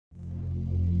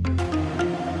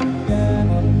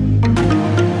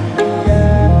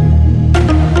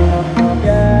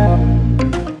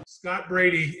Scott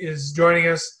Brady is joining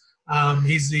us.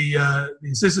 He's the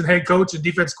assistant head coach and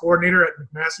defense coordinator at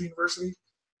McMaster University.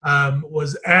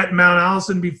 Was at Mount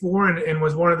Allison before and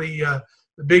was one of the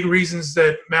big reasons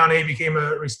that Mount A became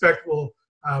a respectable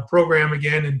program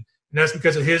again. And that's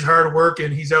because of his hard work,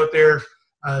 and he's out there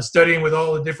studying with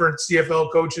all the different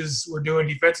CFL coaches we're doing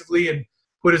defensively and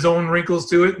put his own wrinkles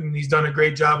to it, and he's done a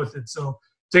great job with it. So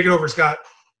take it over, Scott.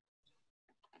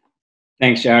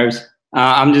 Thanks, Jarvis.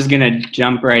 I'm just going to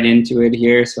jump right into it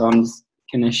here. So I'm just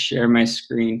going to share my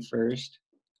screen first.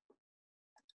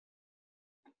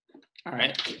 All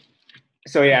right.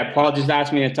 So, yeah, Paul just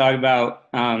asked me to talk about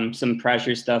some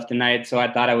pressure stuff tonight. So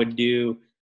I thought I would do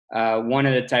one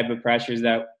of the type of pressures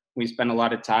that we spend a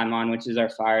lot of time on, which is our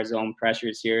fire zone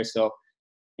pressures here. So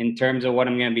in terms of what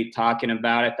I'm going to be talking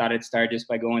about, I thought I'd start just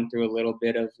by going through a little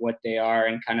bit of what they are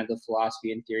and kind of the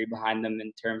philosophy and theory behind them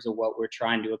in terms of what we're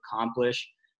trying to accomplish.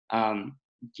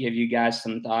 Give you guys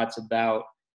some thoughts about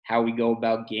how we go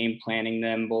about game planning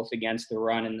them, both against the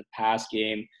run and the pass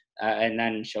game, and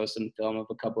then show some film of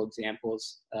a couple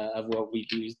examples of what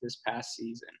we've used this past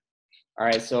season. All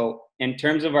right, so in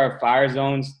terms of our fire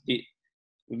zones,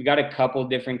 we've got a couple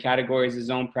different categories of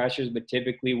zone pressures, but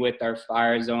typically with our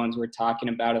fire zones, we're talking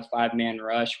about a 5-man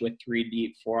rush with 3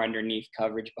 deep, 4 underneath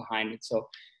coverage behind it. So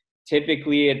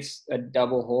typically it's a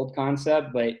double hold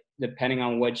concept, but depending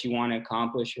on what you want to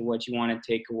accomplish or what you want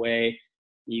to take away,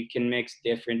 you can mix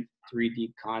different 3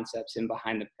 deep concepts in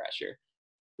behind the pressure.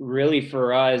 Really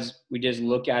for us, we just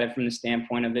look at it from the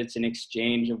standpoint of it's an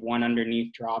exchange of 1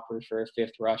 underneath dropper for a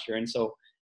 5th rusher. And so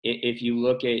if you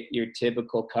look at your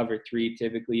typical cover 3,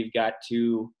 typically you've got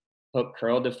 2 hook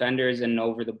curl defenders and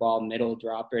over the ball middle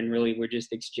dropper. And really we're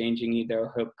just exchanging either a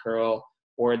hook curl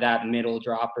or that middle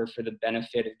dropper for the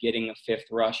benefit of getting a 5th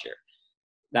rusher.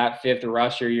 That 5th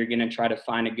rusher, you're going to try to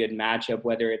find a good matchup,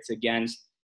 whether it's against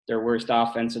their worst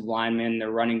offensive lineman,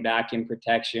 their running back in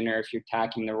protection, or if you're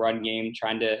attacking the run game,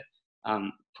 trying to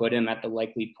put him at the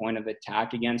likely point of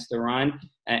attack against the run.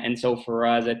 And so for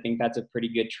us, I think that's a pretty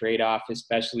good trade-off,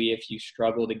 especially if you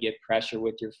struggle to get pressure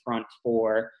with your front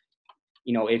 4.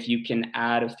 You know, if you can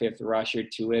add a 5th rusher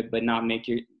to it, but not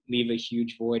leave a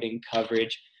huge void in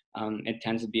coverage, it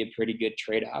tends to be a pretty good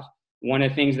trade-off. One of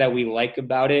the things that we like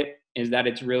about it is that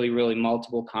it's really, really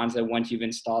multiple concept once you've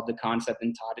installed the concept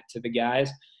and taught it to the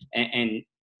guys. And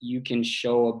you can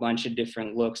show a bunch of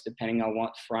different looks depending on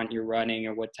what front you're running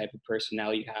or what type of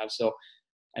personnel you have. So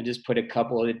I just put a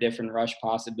couple of the different rush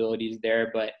possibilities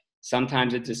there, but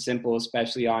sometimes it's as simple,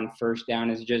 especially on first down,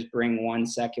 as just bring 1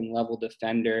 second level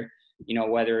defender, you know,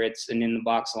 whether it's an in the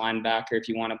box linebacker, if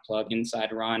you want to plug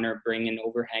inside run, or bring an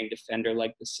overhang defender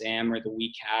like the Sam or the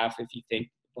weak half, if you think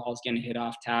the ball's going to hit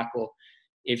off tackle.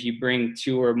 If you bring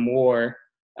 2 or more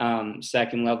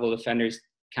second level defenders,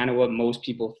 kind of what most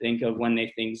people think of when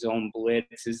they think zone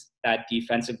blitz is that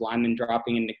defensive lineman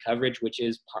dropping into coverage, which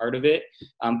is part of it,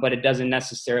 but it doesn't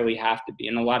necessarily have to be.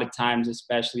 And a lot of times,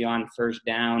 especially on first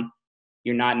down,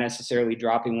 you're not necessarily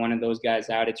dropping one of those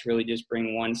guys out. It's really just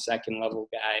bring 1 second level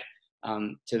guy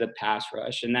to the pass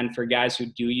rush. And then for guys who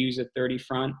do use a 30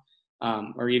 front,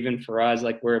 or even for us,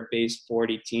 like we're a base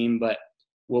 40 team, but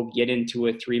we'll get into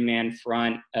a 3-man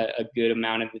front a good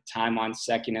amount of the time on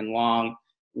second and long.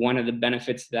 One of the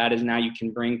benefits to that is now you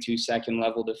can bring 2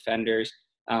 second-level defenders,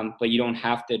 but you don't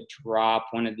have to drop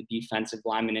one of the defensive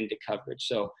linemen into coverage.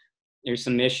 So there's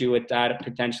some issue with that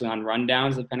potentially on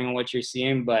rundowns, depending on what you're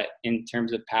seeing. But in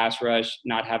terms of pass rush,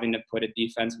 not having to put a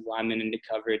defensive lineman into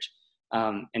coverage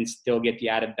and still get the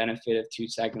added benefit of 2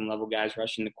 second-level guys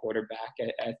rushing the quarterback,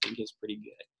 I think is pretty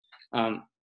good.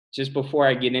 Just before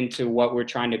I get into what we're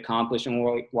trying to accomplish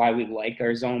and why we like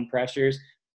our zone pressures,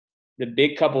 the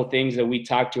big couple things that we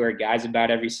talk to our guys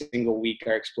about every single week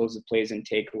are explosive plays and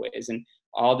takeaways. And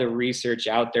all the research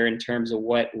out there in terms of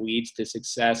what leads to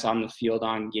success on the field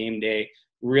on game day,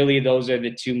 really those are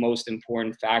the 2 most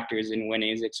important factors in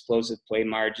winning: is explosive play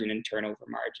margin and turnover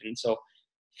margin. So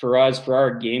for us, for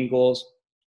our game goals,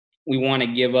 we want to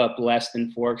give up less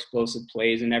than 4 explosive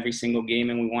plays in every single game,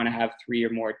 and we want to have 3 or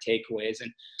more takeaways.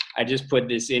 And I just put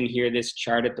this in here, this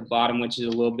chart at the bottom, which is a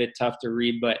little bit tough to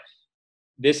read, but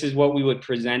this is what we would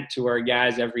present to our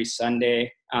guys every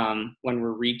Sunday when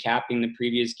we're recapping the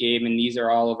previous game. And these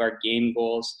are all of our game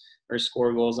goals or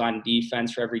score goals on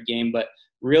defense for every game. But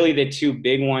really the 2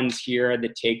 big ones here are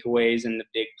the takeaways and the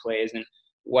big plays. And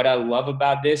what I love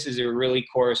about this is it really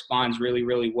corresponds really,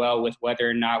 really well with whether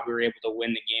or not we were able to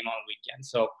win the game on the weekend.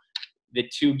 So the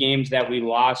 2 games that we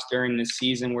lost during the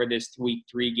season were this week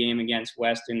 3 game against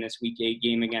Western, this week 8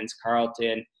 game against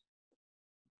Carleton.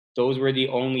 those were the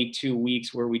only 2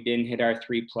 weeks where we didn't hit our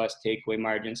 3+ takeaway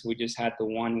margin. So we just had the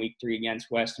one week 3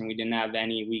 against Western. We didn't have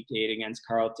any week 8 against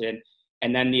Carleton.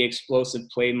 And then the explosive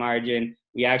play margin,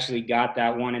 we actually got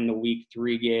that one in the week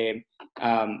 3 game.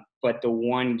 But the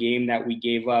one game that we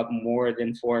gave up more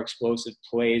than 4 explosive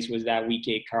plays was that week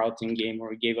 8 Carleton game, where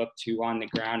we gave up 2 on the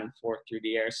ground and 4 through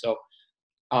the air. So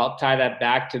I'll tie that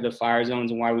back to the fire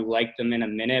zones and why we like them in a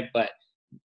minute. But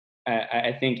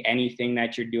I think anything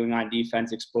that you're doing on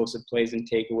defense, explosive plays and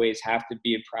takeaways, have to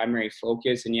be a primary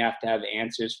focus, and you have to have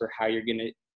answers for how you're going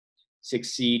to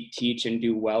succeed, teach, and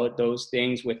do well at those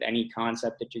things with any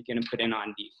concept that you're going to put in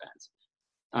on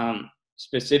defense.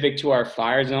 Specific to our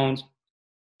fire zones,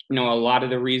 a lot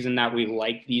of the reason that we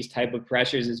like these type of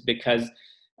pressures is because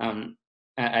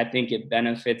I think it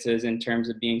benefits us in terms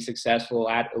of being successful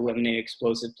at eliminating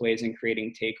explosive plays and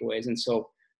creating takeaways. And so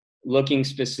looking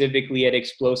specifically at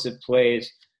explosive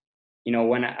plays,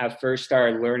 when I first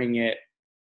started learning it,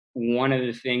 one of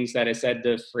the things that I said,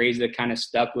 the phrase that kind of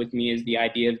stuck with me, is the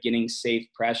idea of getting safe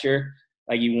pressure.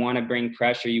 Like, you want to bring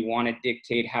pressure, you want to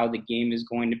dictate how the game is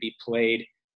going to be played,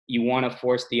 you want to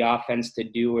force the offense to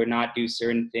do or not do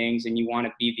certain things, and you want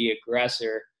to be the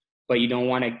aggressor, but you don't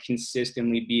want to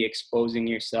consistently be exposing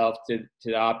yourself to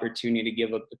the opportunity to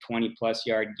give up a 20+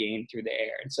 yard gain through the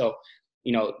air. And so,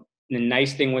 the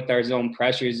nice thing with our zone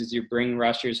pressures is you bring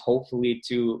rushers hopefully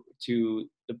to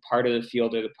the part of the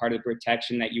field or the part of the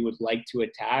protection that you would like to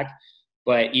attack.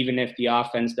 But even if the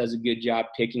offense does a good job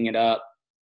picking it up,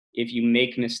 if you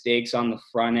make mistakes on the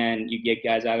front end, you get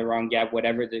guys out of the wrong gap,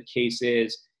 whatever the case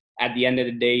is, at the end of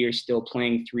the day, you're still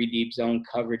playing 3 deep zone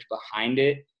coverage behind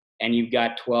it, and you've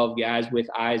got 12 guys with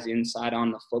eyes inside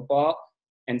on the football.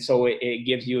 And so it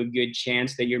gives you a good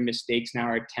chance that your mistakes now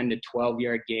are 10 to 12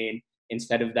 yard gain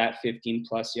instead of that 15+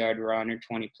 yard run or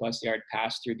 20+ yard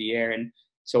pass through the air. And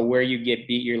so where you get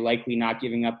beat, you're likely not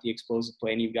giving up the explosive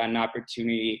play, and you've got an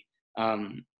opportunity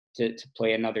to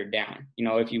play another down.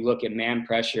 If you look at man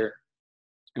pressure,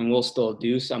 and we'll still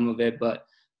do some of it, but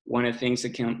one of the things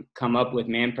that can come up with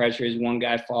man pressure is one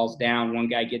guy falls down, one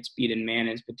guy gets beat in man,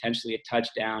 and it's potentially a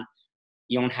touchdown.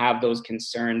 You don't have those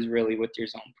concerns really with your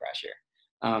zone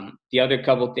pressure. The other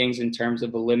couple things in terms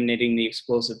of eliminating the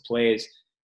explosive plays,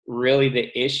 really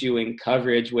the issue in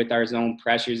coverage with our zone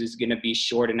pressures is going to be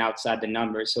short and outside the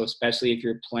numbers. So especially if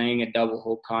you're playing a double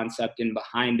hole concept in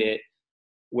behind it,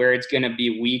 where it's going to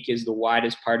be weak is the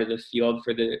widest part of the field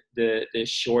for the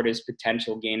shortest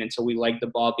potential gain. And so we like the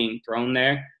ball being thrown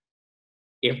there.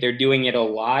 If they're doing it a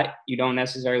lot, you don't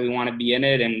necessarily want to be in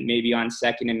it. And maybe on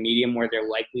second and medium, where they're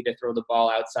likely to throw the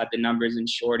ball outside the numbers and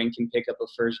short and can pick up a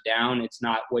first down, it's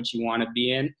not what you want to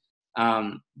be in.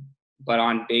 But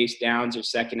on base downs or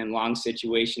second and long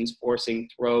situations, forcing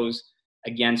throws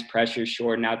against pressure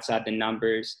short and outside the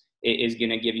numbers is going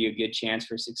to give you a good chance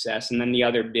for success. And then the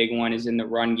other big one is in the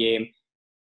run game.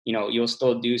 You'll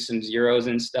still do some zeros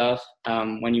and stuff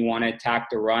when you want to attack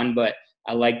the run, but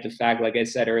I like the fact, like I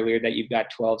said earlier, that you've got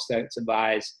 12 sets of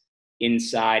eyes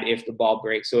inside if the ball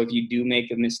breaks. So if you do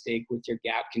make a mistake with your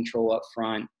gap control up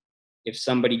front, if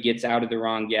somebody gets out of the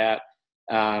wrong gap,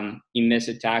 you miss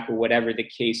a tackle, whatever the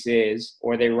case is,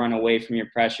 or they run away from your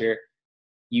pressure,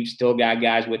 you've still got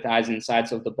guys with eyes inside.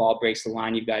 So if the ball breaks the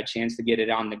line, you've got a chance to get it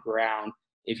on the ground.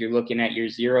 If you're looking at your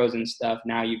zeros and stuff,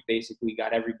 now you've basically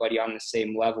got everybody on the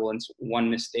same level. And so one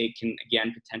mistake can,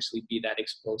 again, potentially be that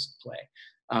explosive play.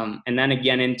 And then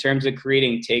again, in terms of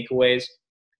creating takeaways,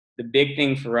 the big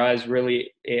thing for us,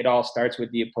 really, it all starts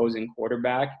with the opposing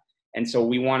quarterback. And so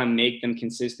we want to make them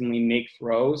consistently make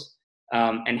throws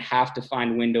and have to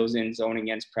find windows in zone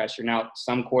against pressure. Now,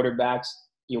 some quarterbacks,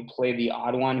 you'll play the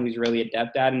odd one who's really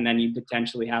adept at, and then you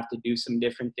potentially have to do some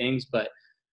different things. But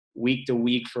week to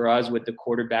week for us with the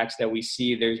quarterbacks that we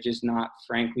see, there's just not,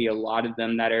 frankly, a lot of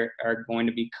them that are going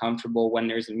to be comfortable when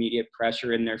there's immediate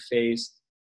pressure in their face,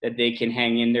 that they can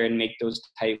hang in there and make those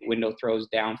tight window throws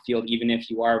downfield, even if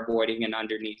you are avoiding an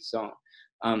underneath zone.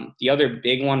 The other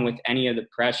big one with any of the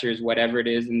pressures, whatever it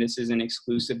is, and this isn't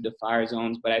exclusive to fire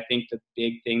zones, but I think the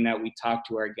big thing that we talk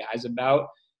to our guys about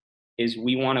is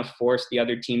we want to force the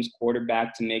other team's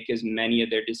quarterback to make as many of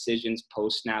their decisions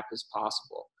post-snap as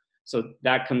possible. So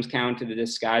that comes down to the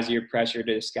disguise of your pressure,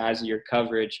 to disguise of your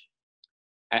coverage.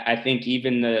 I think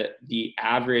even the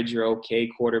average or okay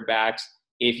quarterbacks,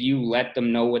 if you let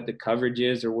them know what the coverage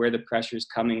is or where the pressure is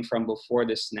coming from before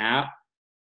the snap,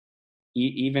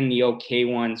 even the okay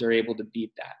ones are able to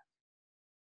beat that.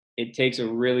 It takes a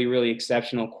really, really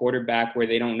exceptional quarterback where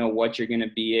they don't know what you're going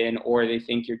to be in, or they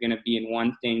think you're going to be in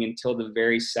one thing until the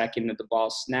very second that the ball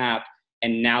snapped,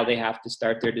 and now they have to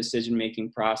start their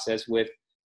decision-making process with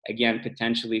again,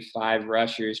 potentially 5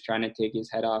 rushers trying to take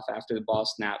his head off after the ball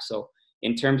snaps. So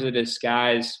in terms of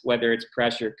disguise, whether it's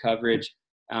pressure, coverage,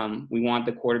 we want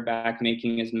the quarterback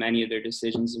making as many of their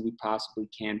decisions as we possibly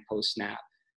can post-snap.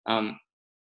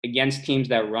 Against teams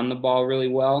that run the ball really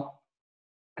well,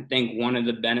 I think one of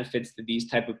the benefits to these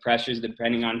type of pressures,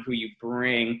 depending on who you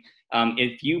bring,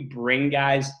 if you bring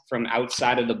guys from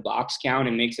outside of the box count,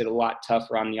 it makes it a lot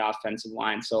tougher on the offensive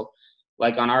line. So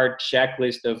like on our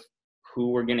checklist of who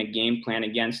we're going to game plan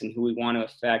against and who we want to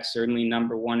affect, certainly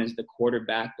number one is the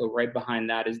quarterback, but right behind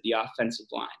that is the offensive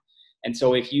line. And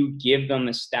so if you give them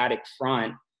a static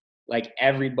front, like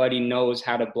everybody knows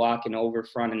how to block an over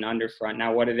front and under front.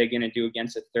 Now, what are they going to do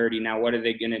against a 30? Now, what are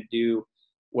they going to do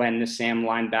when the Sam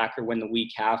linebacker, when the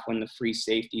weak half, when the free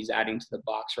safety is adding to the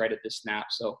box right at the snap?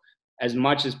 So as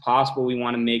much as possible, we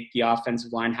want to make the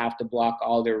offensive line have to block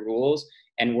all their rules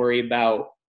and worry about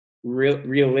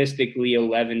realistically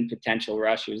 11 potential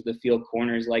rushers. The field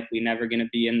corner is likely never going to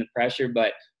be in the pressure,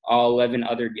 but all 11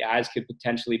 other guys could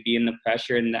potentially be in the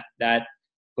pressure, and that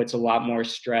puts a lot more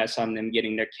stress on them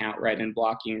getting their count right and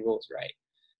blocking rules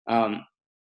right.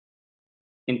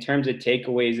 In terms of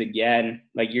takeaways, again,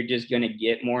 like you're just going to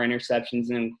get more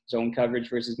interceptions in zone coverage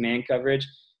versus man coverage.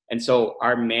 And so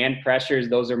our man pressures,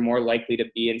 those are more likely to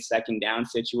be in second down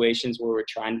situations where we're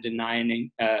trying to deny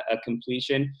a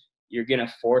completion. You're going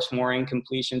to force more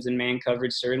incompletions in man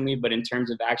coverage, certainly, but in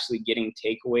terms of actually getting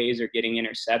takeaways or getting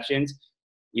interceptions,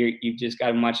 you've just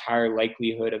got a much higher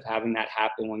likelihood of having that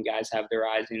happen when guys have their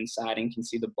eyes inside and can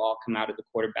see the ball come out of the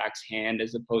quarterback's hand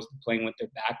as opposed to playing with their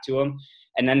back to them.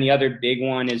 And then the other big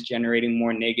one is generating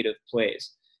more negative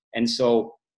plays. And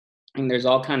so there's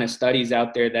all kind of studies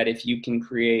out there that if you can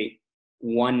create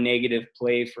one negative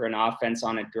play for an offense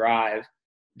on a drive,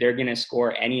 they're going to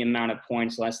score any amount of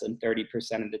points less than 30%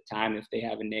 of the time if they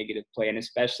have a negative play. And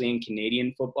especially in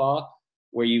Canadian football,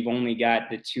 where you've only got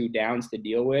the 2 downs to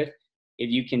deal with, if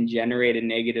you can generate a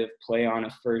negative play on a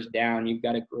first down, you've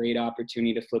got a great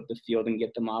opportunity to flip the field and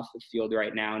get them off the field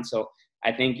right now. And so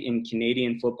I think in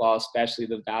Canadian football, especially,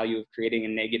 the value of creating a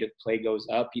negative play goes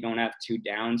up. You don't have 2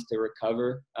 downs to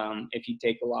recover if you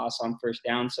take a loss on first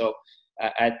down. So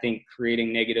I think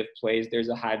creating negative plays, there's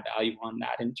a high value on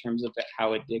that in terms of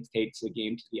how it dictates the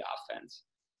game to the offense.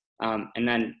 And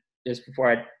then just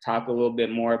before I talk a little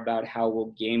bit more about how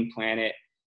we'll game plan it,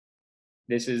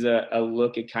 this is a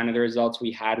look at kind of the results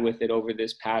we had with it over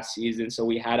this past season. So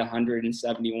we had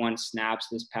 171 snaps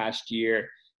this past year,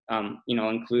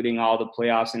 including all the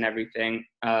playoffs and everything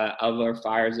of our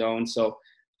fire zone. So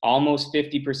almost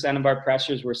 50% of our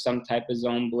pressures were some type of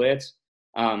zone blitz.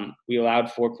 We allowed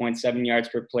 4.7 yards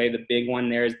per play. The big one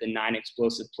there is the 9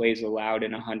 explosive plays allowed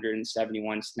in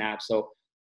 171 snaps. So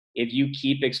if you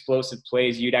keep explosive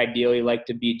plays, you'd ideally like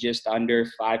to be just under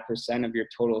 5% of your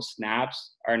total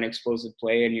snaps are an explosive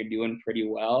play, and you're doing pretty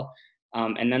well.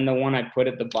 And then the one I put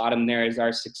at the bottom there is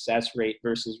our success rate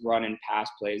versus run and pass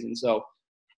plays. And so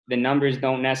the numbers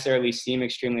don't necessarily seem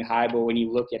extremely high, but when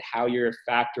you look at how you're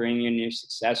factoring in your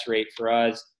success rate, for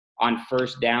us, on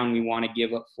first down, we want to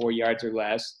give up 4 yards or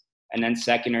less. And then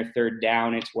second or third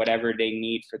down, it's whatever they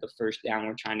need for the first down.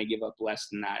 We're trying to give up less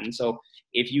than that. And so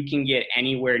if you can get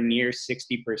anywhere near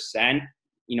 60%,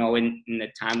 in the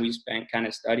time we spent kind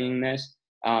of studying this,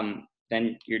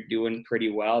 then you're doing pretty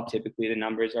well. Typically, the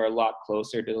numbers are a lot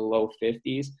closer to the low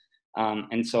 50s.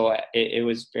 And so it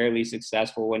was fairly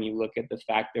successful when you look at the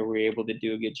fact that we're able to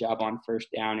do a good job on first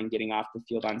down and getting off the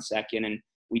field on second. And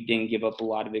we didn't give up a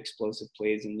lot of explosive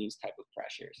plays in these type of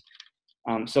pressures.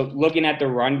 So looking at the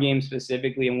run game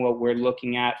specifically and what we're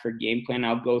looking at for game plan,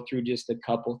 I'll go through just a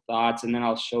couple thoughts, and then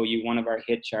I'll show you one of our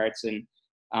hit charts and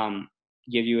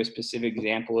give you a specific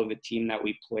example of a team that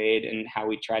we played and how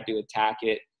we tried to attack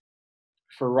it.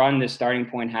 For run, the starting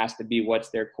point has to be what's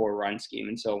their core run scheme.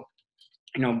 And so,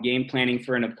 game planning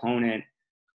for an opponent,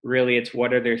 really it's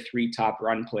what are their 3 top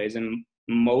run plays. And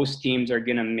most teams are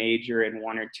going to major in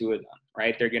 1 or 2 of them,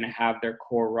 right? They're going to have their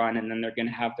core run, and then they're going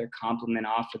to have their complement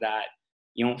off of that.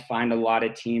 You don't find a lot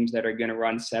of teams that are going to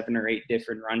run 7 or 8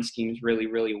 different run schemes really,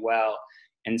 really well.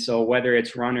 And so whether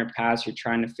it's run or pass, you're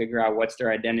trying to figure out what's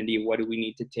their identity, what do we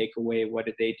need to take away, what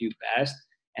do they do best?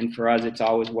 And for us, it's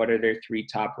always what are their 3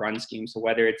 top run schemes. So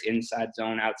whether it's inside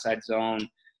zone, outside zone,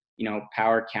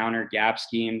 power counter, gap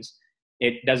schemes,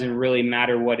 it doesn't really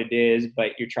matter what it is,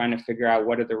 but you're trying to figure out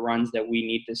what are the runs that we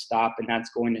need to stop, and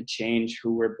that's going to change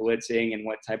who we're blitzing and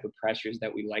what type of pressures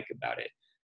that we like about it.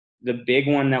 The big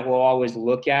one that we'll always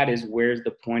look at is where's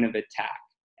the point of attack.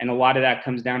 And a lot of that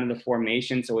comes down to the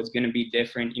formation, so it's going to be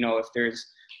different. If there's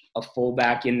a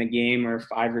fullback in the game or a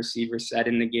 5 receiver set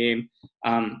in the game,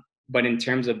 But in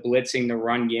terms of blitzing the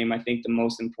run game, I think the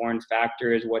most important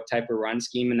factor is what type of run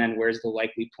scheme and then where's the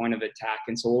likely point of attack.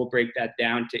 And so we'll break that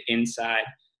down to inside,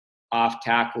 off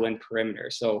tackle, and perimeter.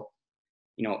 So,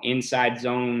 inside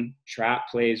zone, trap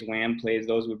plays, wham plays,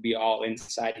 those would be all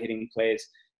inside hitting plays.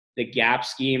 The gap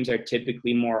schemes are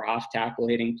typically more off tackle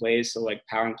hitting plays. So like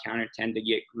power and counter tend to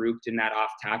get grouped in that off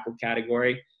tackle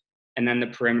category. And then the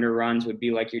perimeter runs would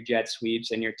be like your jet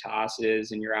sweeps and your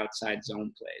tosses and your outside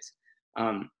zone plays.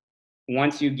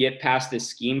 Once you get past the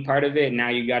scheme part of it, now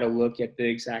you got to look at the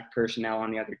exact personnel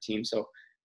on the other team. So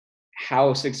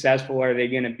how successful are they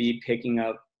going to be picking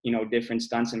up, different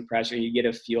stunts and pressure? You get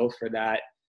a feel for that,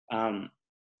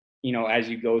 as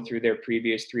you go through their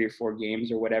previous 3 or 4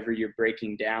 games or whatever you're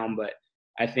breaking down. But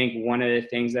I think one of the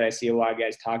things that I see a lot of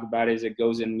guys talk about is it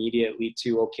goes immediately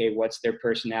to, okay, what's their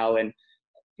personnel? And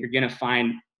you're going to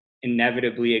find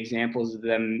inevitably examples of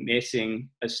them missing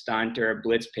a stunt or a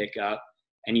blitz pickup.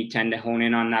 And you tend to hone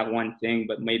in on that one thing,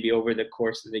 but maybe over the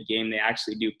course of the game, they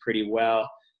actually do pretty well.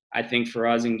 I think for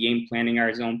us in game planning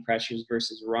our zone pressures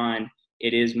versus run,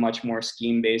 it is much more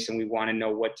scheme-based, and we want to know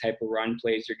what type of run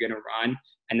plays you're going to run,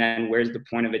 and then where's the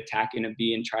point of attack going to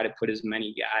be, and try to put as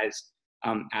many guys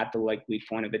at the likely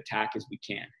point of attack as we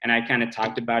can. And I kind of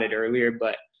talked about it earlier,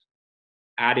 but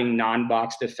adding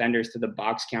non-box defenders to the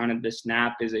box count of the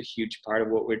snap is a huge part of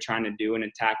what we're trying to do in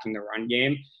attacking the run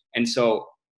game. And so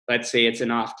let's say it's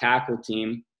an off-tackle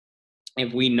team.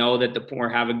 If we know that or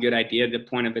have a good idea the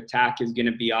point of attack is going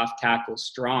to be off-tackle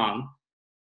strong,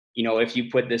 if you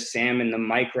put the Sam and the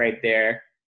Mike right there,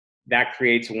 that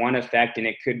creates one effect and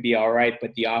it could be all right,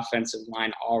 but the offensive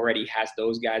line already has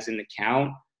those guys in the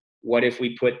count. What if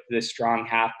we put the strong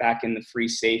halfback and the free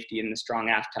safety in the strong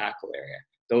half-tackle area?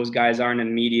 Those guys aren't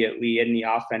immediately in the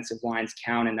offensive line's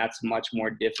count, and that's a much more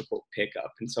difficult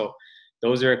pickup. And so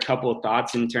those are a couple of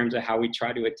thoughts in terms of how we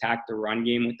try to attack the run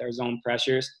game with our zone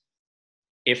pressures.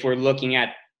 If we're looking at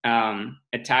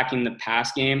attacking the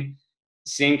pass game,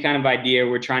 same kind of idea.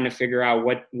 We're trying to figure out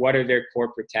what are their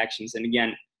core protections. And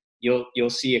again, you'll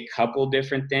see a couple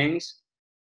different things.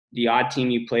 The odd team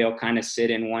you play will kind of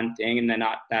sit in one thing, and then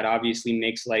that obviously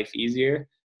makes life easier.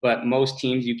 But most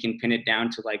teams, you can pin it down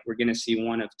to like, we're going to see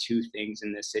one of 2 things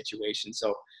in this situation.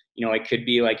 So, it could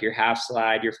be like your half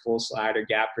slide, your full slide, or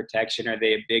gap protection. Are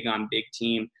they a big on big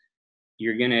team?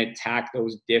 You're going to attack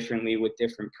those differently with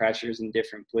different pressures and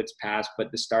different blitz pass.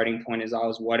 But the starting point is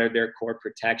always, what are their core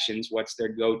protections? What's their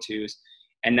go-tos?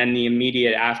 And then the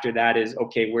immediate after that is,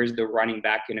 okay, where's the running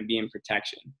back going to be in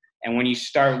protection? And when you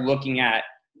start looking at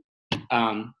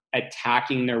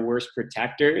attacking their worst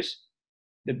protectors,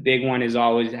 the big one is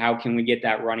always, how can we get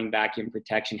that running back in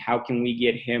protection? How can we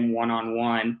get him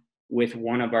one-on-one with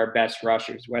one of our best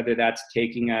rushers, whether that's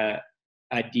taking a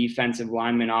defensive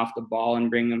lineman off the ball and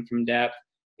bring them from depth.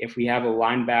 If we have a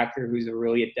linebacker who's a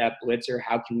really adept blitzer,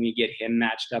 how can we get him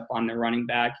matched up on the running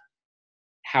back?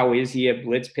 How is he a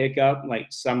blitz pickup? Like,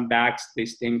 some backs, they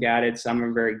stink at it. Some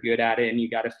are very good at it, and you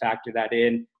got to factor that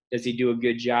in. Does he do a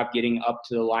good job getting up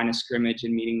to the line of scrimmage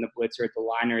and meeting the blitzer at the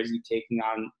line, or is he taking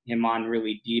him on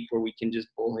really deep where we can just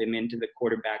pull him into the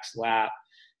quarterback's lap?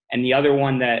 And the other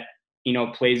one that,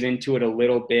 plays into it a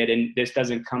little bit, and this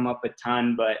doesn't come up a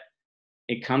ton, but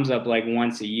it comes up like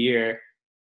once a year,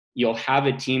 you'll have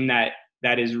a team that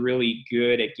is really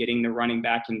good at getting the running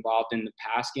back involved in the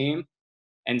pass game.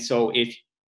 And so if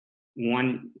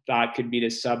one thought could be to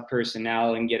sub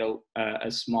personnel and get a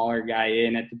smaller guy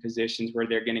in at the positions where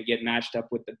they're going to get matched up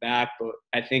with the back. But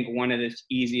I think one of the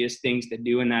easiest things to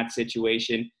do in that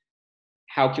situation,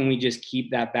 how can we just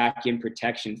keep that back in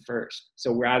protection first?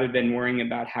 So rather than worrying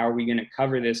about how are we going to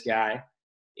cover this guy,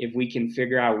 if we can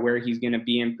figure out where he's going to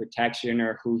be in protection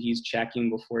or who he's checking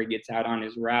before he gets out on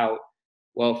his route,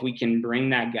 well, if we can bring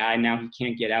that guy, now he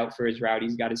can't get out for his route,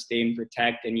 he's got to stay and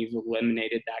protect, and you've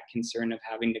eliminated that concern of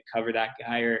having to cover that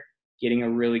guy or getting a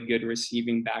really good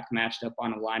receiving back matched up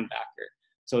on a linebacker.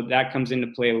 So that comes into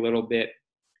play a little bit.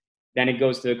 Then it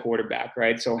goes to the quarterback,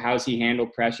 right? So how's he handle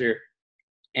pressure?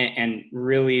 And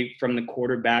really from the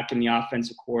quarterback and the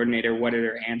offensive coordinator, what are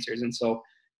their answers? And so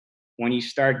when you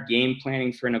start game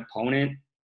planning for an opponent,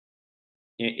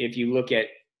 if you look at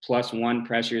 +1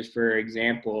 pressures, for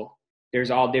example,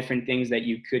 there's all different things that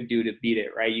you could do to beat it,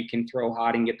 right? You can throw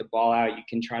hot and get the ball out. You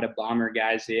can try to bomber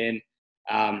guys in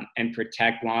and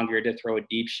protect longer to throw a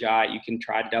deep shot. You can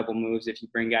try double moves if you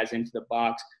bring guys into the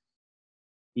box.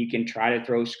 You can try to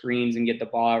throw screens and get the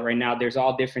ball out. Right now, there's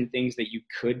all different things that you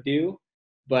could do,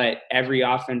 but every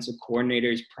offensive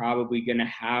coordinator is probably going to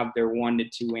have their 1 to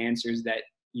 2 answers that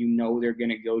they're going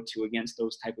to go to against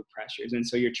those type of pressures. And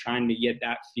so you're trying to get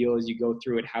that feel as you go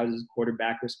through it. How does the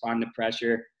quarterback respond to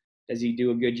pressure? Does he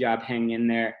do a good job hanging in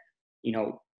there? you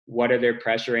know, what are their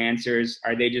pressure answers?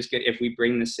 Are they just good? If we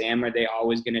bring the Sam, are they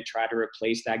always going to try to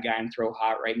replace that guy and throw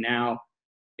hot right now?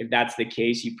 If that's the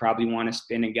case, you probably want to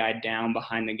spin a guy down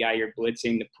behind the guy you're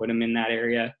blitzing to put him in that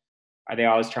area. Are they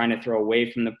always trying to throw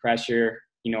away from the pressure?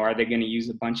 You know, are they going to use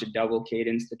a bunch of double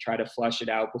cadence to try to flush it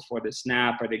out before the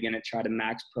snap? Are they going to try to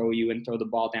max pro you and throw the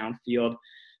ball downfield?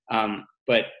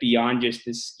 But beyond just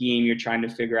the scheme, you're trying to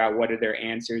figure out what are their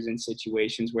answers in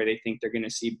situations where they think they're going to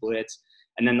see blitz.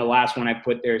 And then the last one I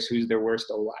put there is who's their worst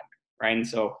O-lineman, right? And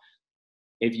so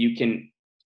if you can,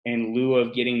 in lieu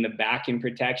of getting the back in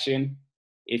protection,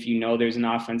 if you know there's an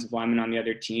offensive lineman on the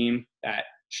other team that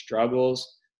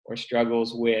struggles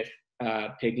with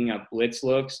picking up blitz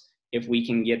looks, if we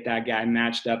can get that guy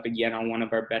matched up again on one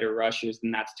of our better rushers,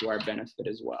 then that's to our benefit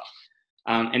as well.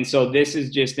 And so this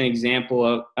is just an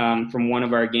example of from one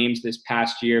of our games this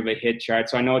past year of a hit chart.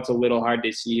 So I know it's a little hard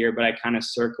to see here, but I kind of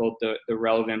circled the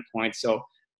relevant points. So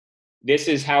this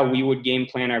is how we would game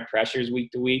plan our pressures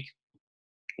week to week.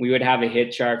 We would have a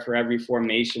hit chart for every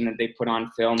formation that they put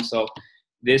on film. So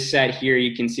this set here,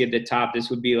 you can see at the top, this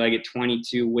would be like a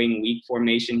 22 wing weak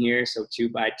formation here. So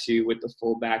 2x2 with the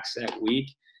fullback set weak.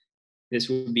 This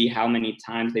would be how many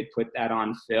times they put that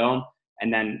on film,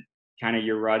 and then kind of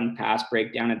your run pass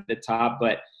breakdown at the top.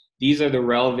 But these are the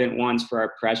relevant ones for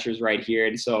our pressures right here.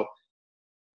 And so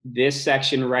this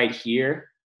section right here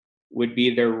would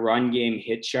be their run game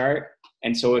hit chart.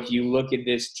 And so if you look at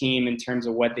this team in terms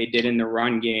of what they did in the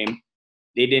run game,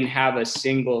 they didn't have a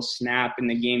single snap in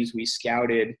the games we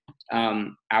scouted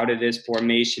out of this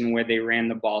formation where they ran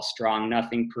the ball strong,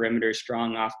 nothing perimeter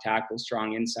strong, off tackle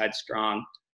strong, inside strong.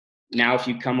 Now, if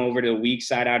you come over to the weak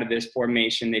side out of this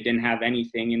formation, they didn't have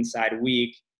anything inside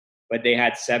weak, but they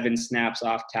had 7 snaps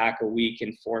off tackle weak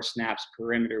and 4 snaps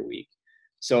perimeter weak.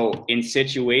 So in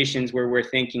situations where we're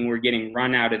thinking we're getting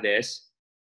run out of this,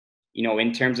 you know,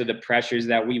 in terms of the pressures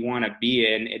that we want to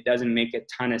be in, it doesn't make a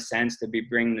ton of sense to be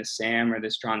bringing the Sam or the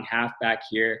strong halfback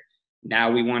here. Now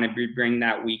we want to bring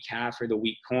that weak half or the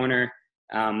weak corner,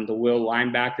 the will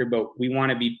linebacker, but we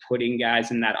want to be putting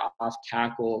guys in that off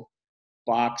tackle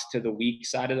box to the weak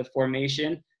side of the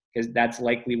formation, because that's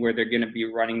likely where they're going to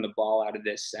be running the ball out of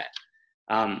this set.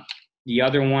 The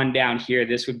other one down here,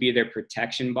 this would be their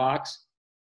protection box,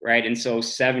 right? And so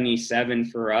 77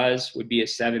 for us would be a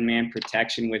 7-man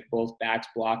protection with both backs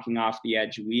blocking off the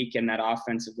edge weak and that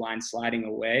offensive line sliding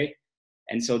away.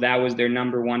 And so that was their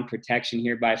number one protection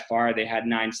here by far. They had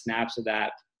 9 snaps of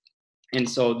that. And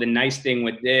so the nice thing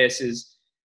with this is,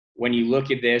 when you look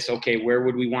at this, okay, where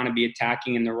would we want to be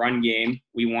attacking in the run game?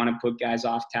 We want to put guys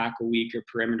off tackle weak or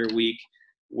perimeter weak.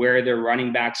 Where are their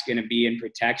running backs going to be in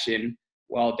protection?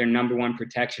 Well, their number one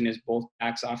protection is both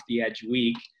backs off the edge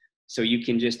weak. So you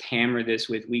can just hammer this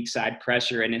with weak side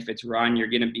pressure. And if it's run, you're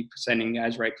going to be sending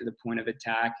guys right to the point of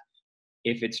attack.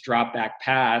 If it's drop back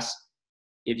pass,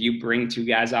 if you bring 2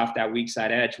 guys off that weak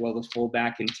side edge, well, the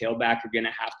fullback and tailback are going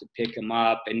to have to pick them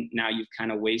up. And now you've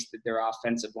kind of wasted their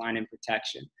offensive line in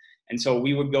protection. And so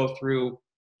we would go through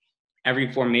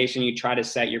every formation. You try to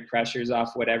set your pressures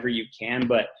off whatever you can,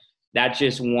 but that's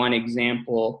just one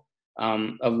example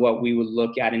of what we would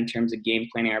look at in terms of game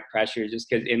planning our pressures, just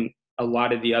because in a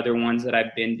lot of the other ones that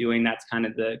I've been doing, that's kind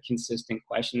of the consistent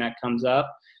question that comes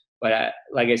up. But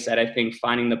like I said, I think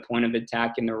finding the point of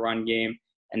attack in the run game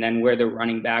and then where the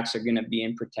running backs are going to be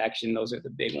in protection, those are the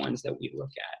big ones that we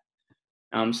look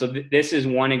at. So this is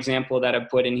one example that I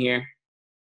put in here.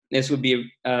 This would be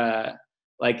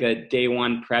like a day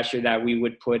one pressure that we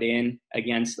would put in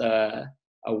against a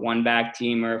 1-back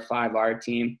team or a 5R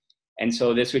team. And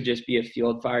so this would just be a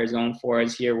field fire zone for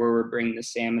us here where we're bringing the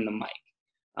Sam and the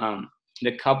Mike.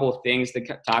 The couple of things to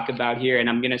talk about here, and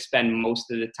I'm going to spend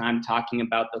most of the time talking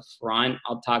about the front.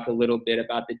 I'll talk a little bit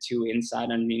about the 2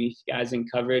 inside underneath guys in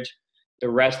coverage. The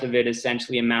rest of it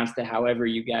essentially amounts to however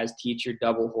you guys teach your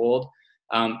double hold.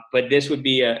 But this would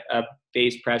be a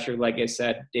base pressure, like I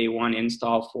said, day one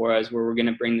install for us, where we're going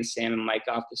to bring the Sam and Mike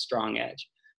off the strong edge.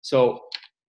 So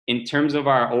in terms of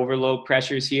our overload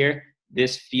pressures here,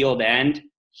 this field end,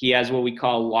 he has what we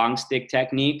call long stick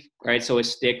technique, right? So a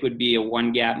stick would be a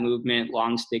 1-gap movement.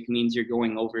 Long stick means you're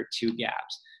going over 2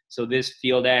 gaps. So this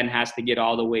field end has to get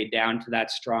all the way down to that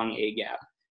strong A gap.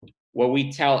 What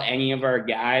we tell any of our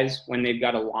guys when they've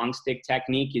got a long stick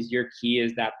technique is your key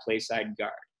is that play side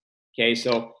guard. Okay,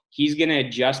 so he's going to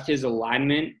adjust his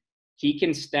alignment. He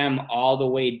can stem all the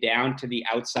way down to the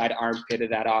outside armpit of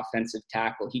that offensive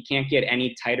tackle. He can't get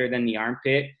any tighter than the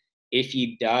armpit. If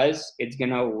he does, it's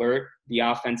going to alert the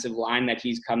offensive line that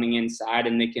he's coming inside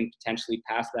and they can potentially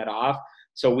pass that off.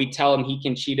 So we tell him he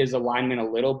can cheat his alignment a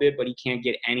little bit, but he can't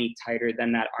get any tighter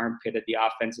than that armpit of the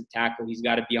offensive tackle. He's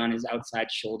got to be on his outside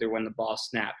shoulder when the ball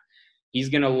snapped. He's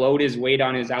going to load his weight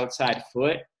on his outside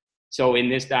foot. So in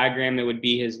this diagram, it would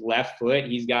be his left foot.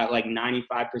 He's got like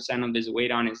 95% of his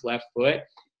weight on his left foot.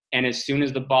 And as soon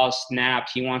as the ball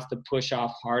snapped, he wants to push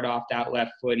off hard off that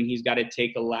left foot, and he's got to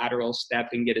take a lateral step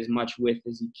and get as much width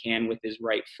as he can with his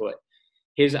right foot.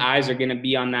 His eyes are going to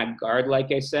be on that guard,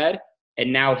 like I said,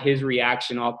 and now his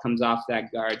reaction all comes off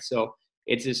that guard. So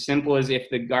it's as simple as if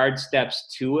the guard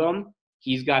steps to him,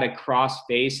 he's got to cross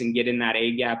face and get in that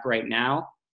A gap right now.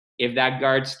 If that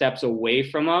guard steps away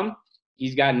from him,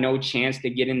 he's got no chance to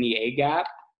get in the A gap.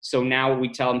 So now we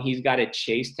tell him he's got a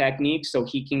chase technique so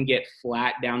he can get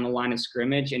flat down the line of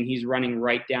scrimmage, and he's running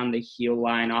right down the heel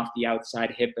line off the outside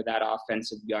hip of that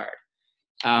offensive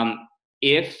guard.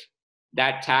 If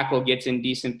that tackle gets in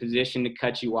decent position to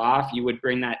cut you off, you would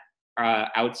bring that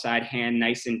outside hand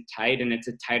nice and tight, and it's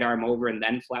a tight arm over and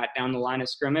then flat down the line of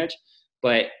scrimmage.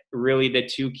 But really the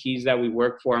two keys that we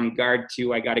work for him, guard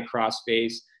two, I got to cross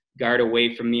face, guard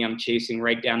away from me, I'm chasing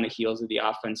right down the heels of the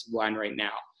offensive line right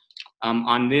now.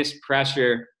 On this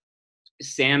pressure,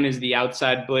 Sam is the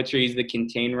outside blitzer. He's the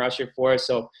contain rusher for us.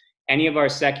 So any of our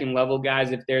second level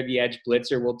guys, if they're the edge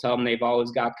blitzer, we'll tell them they've always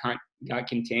got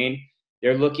contained.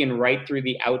 They're looking right through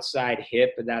the outside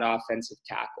hip of that offensive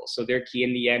tackle. So they're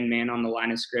keying the end man on the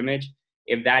line of scrimmage.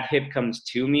 If that hip comes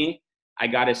to me, I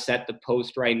got to set the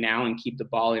post right now and keep the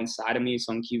ball inside of me.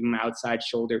 So I'm keeping my outside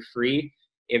shoulder free.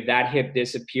 If that hip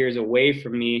disappears away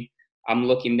from me, I'm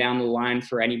looking down the line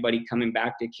for anybody coming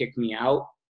back to kick me out.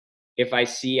 If I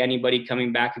see anybody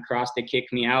coming back across to kick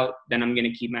me out, then I'm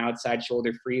going to keep my outside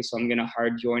shoulder free. So I'm going to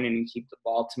hard join in and keep the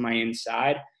ball to my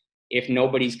inside. If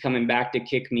nobody's coming back to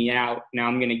kick me out, now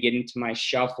I'm going to get into my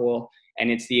shuffle,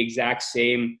 and it's the exact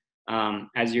same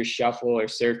as your shuffle or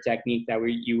serve technique that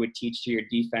you would teach to your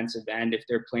defensive end if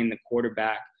they're playing the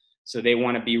quarterback. So they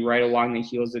want to be right along the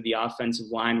heels of the offensive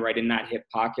line, right in that hip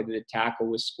pocket of the tackle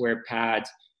with square pads,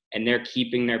 and they're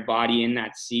keeping their body in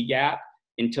that C gap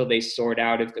until they sort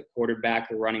out if the quarterback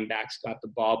or running back's got the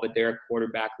ball, but they're a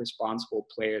quarterback responsible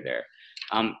player there.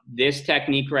 This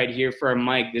technique right here for our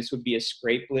Mike, this would be a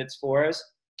scrape blitz for us.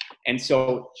 And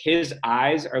so his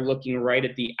eyes are looking right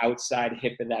at the outside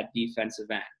hip of that defensive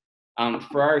end.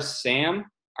 For our Sam,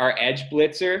 our edge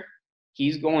blitzer,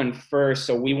 he's going first,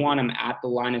 so we want him at the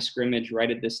line of scrimmage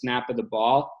right at the snap of the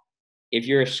ball. If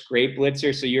you're a scrape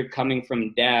blitzer, so you're coming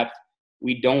from depth,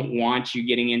 we don't want you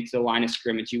getting into the line of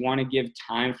scrimmage. You want to give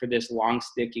time for this long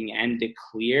sticking end to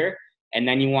clear, and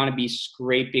then you want to be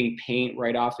scraping paint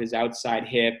right off his outside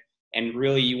hip, and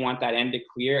really you want that end to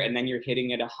clear, and then you're hitting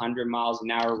it 100 miles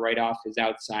an hour right off his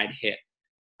outside hip.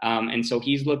 And so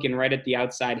he's looking right at the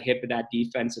outside hip of that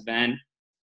defensive end.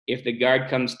 If the guard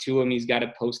comes to him, he's got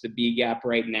to post the B gap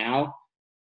right now.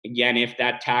 Again, if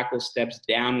that tackle steps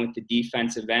down with the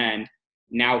defensive end,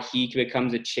 now he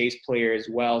becomes a chase player as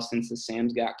well, since the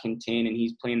Sam's got contained and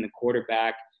he's playing the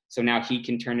quarterback. So now he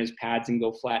can turn his pads and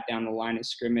go flat down the line of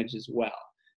scrimmage as well.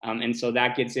 And so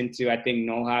that gets into, I think,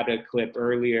 Noah had a clip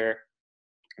earlier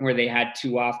where they had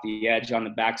two off the edge on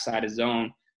the backside of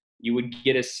zone. You would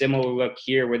get a similar look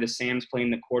here where the Sam's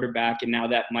playing the quarterback, and now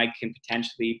that Mike can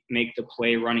potentially make the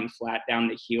play running flat down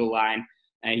the heel line,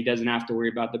 and he doesn't have to worry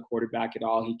about the quarterback at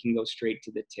all. He can go straight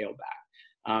to the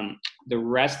tailback. The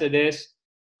rest of this,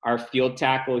 our field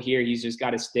tackle here, he's just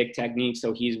got a stick technique.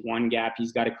 So he's one gap.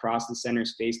 He's got to cross the center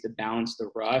space to balance the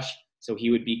rush. So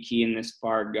he would be key in this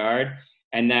far guard.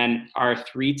 And then our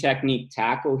three technique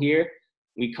tackle here,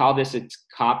 we call this a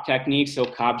cop technique. So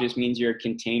cop just means you're a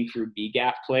contained through B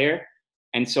gap player.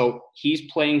 And so he's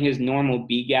playing his normal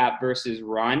B gap versus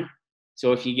run.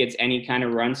 So if he gets any kind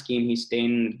of run scheme, he's staying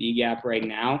in the B gap right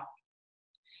now.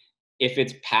 If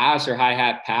it's pass or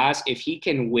hi-hat pass, if he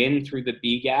can win through the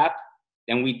B gap,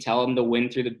 then we tell him to win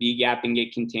through the B gap and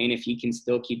get contained. If he can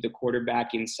still keep the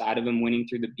quarterback inside of him winning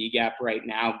through the B gap right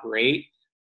now, great.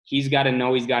 He's got to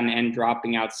know he's got an end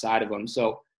dropping outside of him.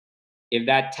 So if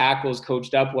that tackle's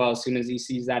coached up well, as soon as he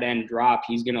sees that end drop,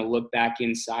 he's going to look back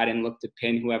inside and look to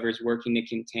pin whoever's working to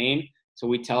contain. So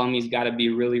we tell him he's got to be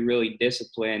really, really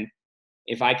disciplined.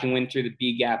 If I can win through the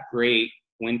B gap, great.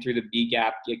 Win through the B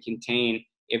gap, get contained.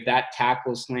 If that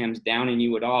tackle slams down on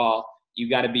you at all, you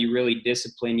got to be really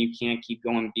disciplined. You can't keep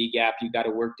going B gap. You got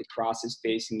to work to cross his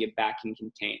face and get back and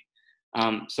contain.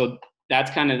 So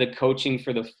that's kind of the coaching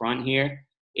for the front here.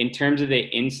 In terms of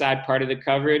the inside part of the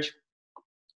coverage,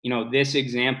 you know, this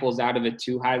example is out of a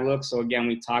 2-high look. So again,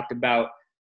 we talked about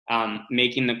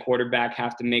making the quarterback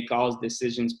have to make all his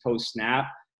decisions post-snap.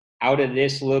 Out of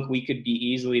this look, we could be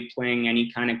easily playing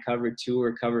any kind of cover 2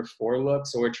 or cover 4 look.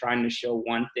 So we're trying to show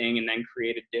one thing and then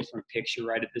create a different picture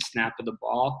right at the snap of the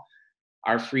ball.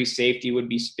 Our free safety would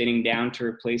be spinning down to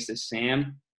replace the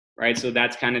Sam, right? So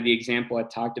that's kind of the example I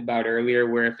talked about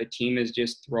earlier, where if a team is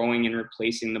just throwing and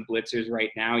replacing the blitzers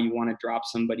right now, you want to drop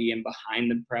somebody in behind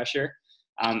the pressure.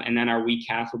 And then our weak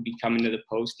half would be coming to the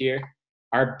post here.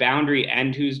 Our boundary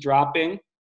end who's dropping,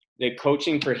 the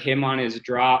coaching for him on his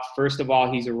drop, first of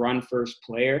all, he's a run-first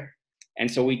player. And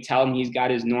so we tell him he's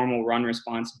got his normal run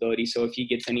responsibility. So if he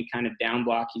gets any kind of down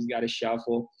block, he's got to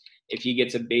shuffle. If he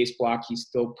gets a base block, he's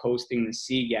still posting the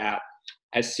C gap.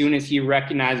 As soon as he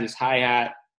recognizes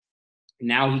hi-hat,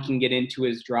 now he can get into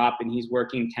his drop, and he's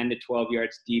working 10 to 12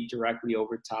 yards deep directly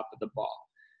over top of the ball.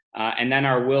 And then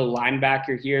our will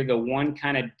linebacker here, the one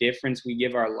kind of difference we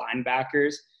give our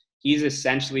linebackers, he's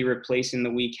essentially replacing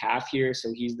the weak half here,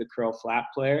 so he's the curl flat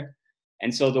player.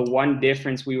 And so the one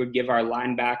difference we would give our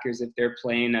linebackers if they're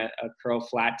playing a curl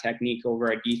flat technique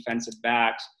over our defensive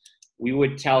backs, we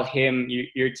would tell him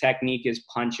your technique is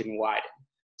punch and widen.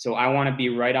 So I want to be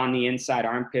right on the inside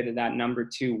armpit of that number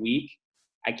 2 weak.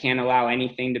 I can't allow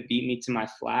anything to beat me to my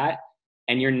flat.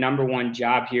 And your number one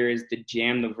job here is to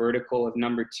jam the vertical of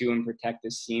number 2 and protect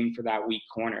the seam for that weak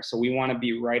corner. So we want to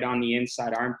be right on the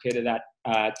inside armpit of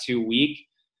that 2 weak.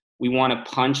 We want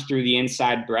to punch through the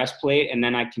inside breastplate, and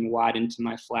then I can widen to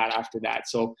my flat after that.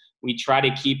 So we try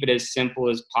to keep it as simple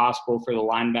as possible for the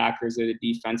linebackers or the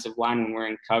defensive line when we're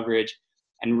in coverage.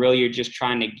 And really, you're just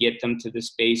trying to get them to the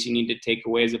space you need to take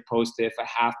away, as opposed to if a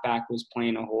halfback was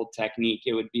playing a hold technique,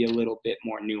 it would be a little bit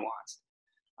more nuanced.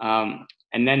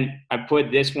 And then I put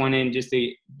this one in just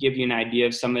to give you an idea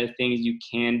of some of the things you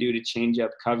can do to change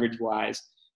up coverage-wise.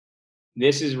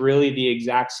 This is really the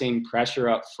exact same pressure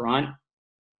up front,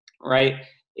 right?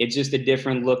 It's just a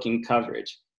different looking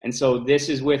coverage. And so this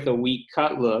is with a weak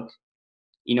cut look.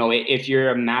 You know, if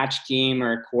you're a match team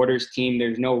or a quarters team,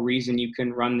 there's no reason you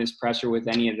couldn't run this pressure with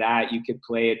any of that. You could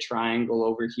play a triangle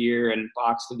over here and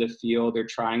box to the field, or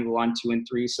triangle on 2 and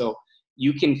 3. So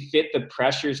you can fit the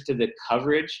pressures to the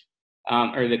coverage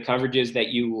or the coverages that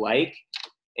you like.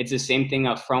 It's the same thing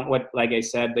up front, like I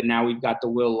said, but now we've got the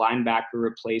will linebacker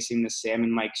replacing the Sam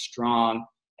and Mike Strong,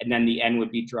 and then the end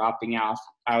would be dropping out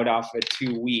off a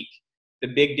 2 weak. The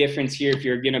big difference here, if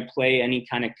you're going to play any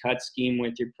kind of cut scheme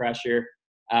with your pressure,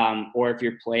 or if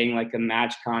you're playing like a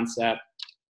match concept,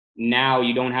 now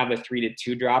you don't have a 3 to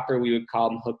 2 dropper. We would call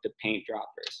them hook to paint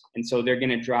droppers. And so they're going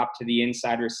to drop to the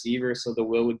inside receiver. So the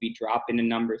will would be dropping to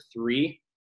number 3.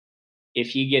 If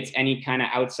he gets any kind of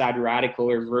outside radical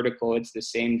or vertical, it's the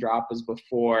same drop as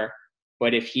before.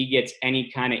 But if he gets any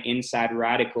kind of inside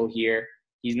radical here,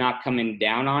 he's not coming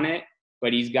down on it,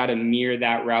 but he's got to mirror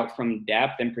that route from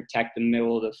depth and protect the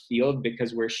middle of the field,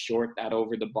 because we're short that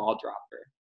over the ball dropper.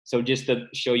 So just to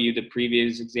show you the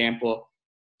previous example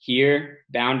here,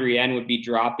 boundary end would be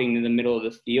dropping to the middle of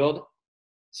the field.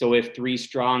 So if 3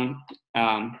 strong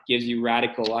gives you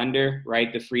radical under,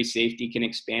 right, the free safety can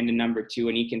expand to number 2,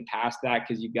 and he can pass that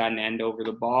because you've got an end over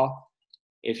the ball.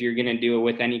 If you're going to do it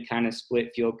with any kind of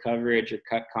split field coverage or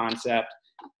cut concept,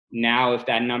 now if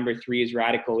that number 3 is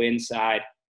radical inside,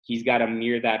 he's got to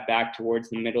mirror that back towards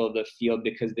the middle of the field,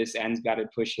 because this end's got to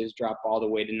push his drop all the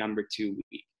way to number 2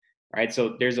 weak. Right,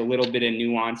 so there's a little bit of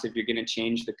nuance if you're going to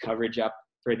change the coverage up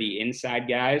for the inside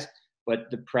guys, but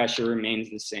the pressure remains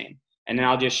the same. And then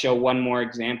I'll just show one more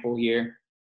example here,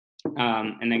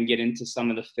 and then get into some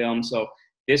of the film. So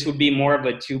this would be more of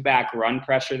a 2-back run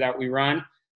pressure that we run.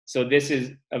 So this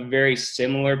is a very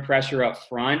similar pressure up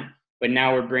front, but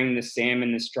now we're bringing the Sam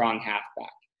and the strong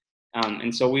halfback.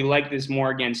 And so we like this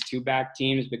more against 2-back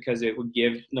teams, because it would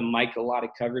give the Mike a lot of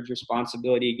coverage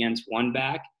responsibility against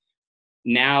 1-back.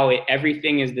 Now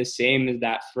everything is the same as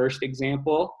that first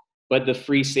example, but the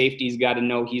free safety's got to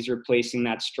know he's replacing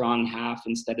that strong half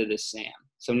instead of the Sam.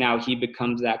 So now he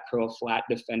becomes that curl flat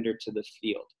defender to the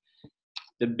field.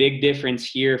 The big difference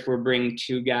here, if we're bringing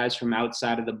 2 guys from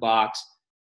outside of the box,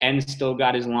 and still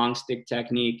got his long stick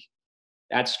technique,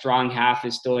 that strong half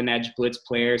is still an edge blitz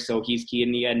player, so he's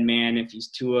keying the end man. If he's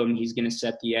 2 of them, he's going to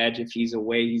set the edge. If he's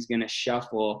away, he's going to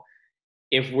shuffle.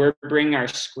 If we're bringing our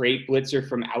scrape blitzer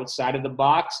from outside of the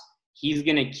box, he's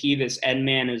going to key this end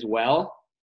man as well.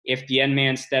 If the end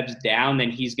man steps down, then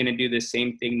he's going to do the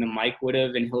same thing the Mike would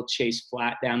have, and he'll chase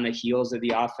flat down the heels of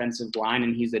the offensive line,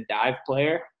 and he's a dive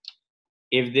player.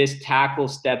 If this tackle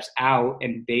steps out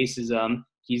and bases him,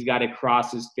 he's got to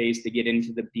cross his face to get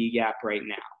into the B gap right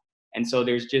now. And so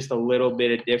there's just a little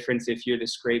bit of difference if you're the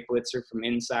scrape blitzer from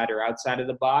inside or outside of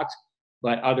the box,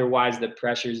 but otherwise the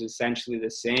pressure is essentially the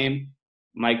same.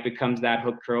 Mike becomes that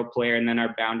hook curl player, and then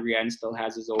our boundary end still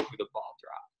has his over the ball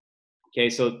drop. Okay,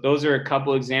 so those are a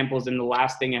couple examples. And the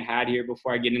last thing I had here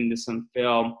before I get into some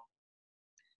film,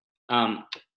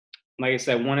 like I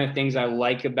said, one of the things I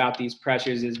like about these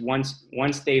pressures is once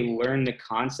they learn the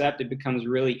concept, it becomes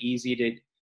really easy to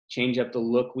change up the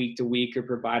look week to week or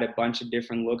provide a bunch of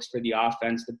different looks for the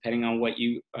offense depending on what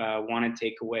you want to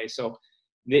take away. So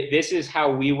this is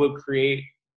how we would create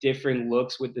different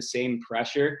looks with the same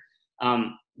pressure.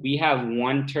 We have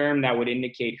one term that would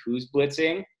indicate who's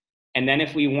blitzing. And then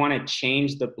if we want to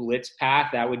change the blitz path,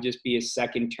 that would just be a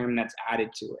second term that's added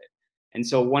to it. And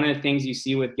so one of the things you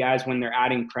see with guys when they're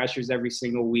adding pressures every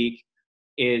single week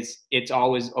is it's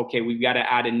always, okay, we've got to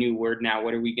add a new word now.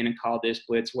 What are we going to call this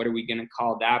blitz? What are we going to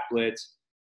call that blitz?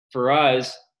 For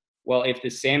us, well, if the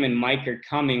Sam and Mike are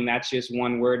coming, that's just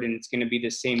one word and it's going to be the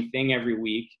same thing every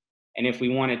week. And if we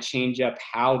want to change up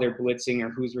how they're blitzing or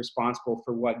who's responsible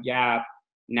for what gap,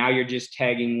 now you're just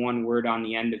tagging one word on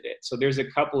the end of it. So there's a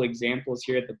couple examples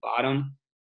here at the bottom.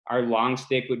 Our long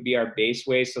stick would be our base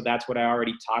way. So that's what I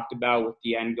already talked about with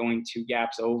the end going 2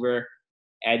 gaps over,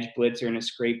 edge blitzer and a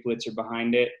scrape blitzer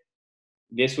behind it.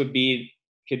 This could be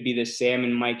the Sam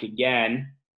and Mike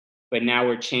again, but now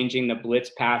we're changing the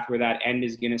blitz path where that end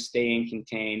is going to stay and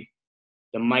contain.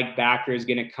 The Mike backer is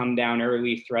going to come down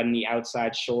early, threaten the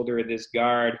outside shoulder of this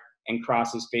guard and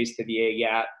cross his face to the A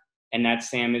gap. And that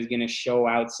Sam is going to show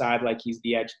outside like he's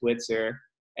the edge blitzer.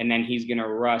 And then he's going to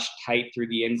rush tight through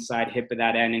the inside hip of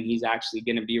that end, and he's actually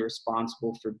going to be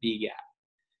responsible for B gap.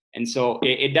 And so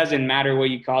it doesn't matter what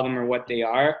you call them or what they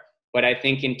are, but I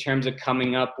think in terms of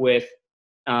coming up with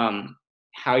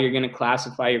how you're going to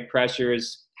classify your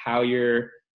pressures, how you're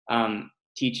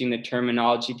teaching the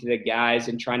terminology to the guys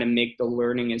and trying to make the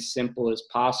learning as simple as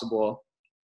possible,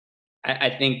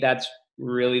 I think that's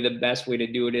really the best way to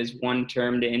do it is one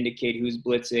term to indicate who's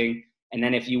blitzing. And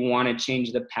then if you want to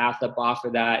change the path up off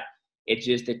of that, it's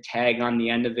just a tag on the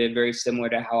end of it, very similar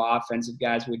to how offensive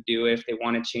guys would do if they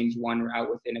want to change one route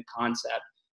within a concept,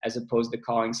 as opposed to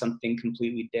calling something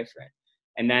completely different.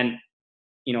 And then,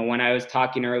 when I was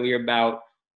talking earlier about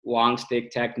long stick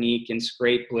technique and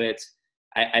scrape blitz,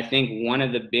 I think one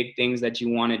of the big things that you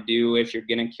want to do if you're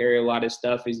going to carry a lot of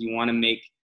stuff is you want to make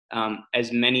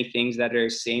as many things that are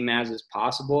same as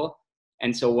possible.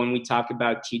 And so when we talk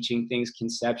about teaching things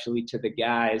conceptually to the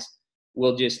guys,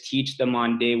 we'll just teach them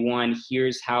on day one,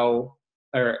 here's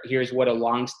what a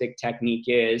long stick technique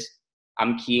is.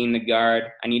 I'm keying the guard.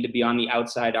 I need to be on the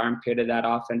outside armpit of that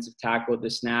offensive tackle at the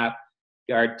snap.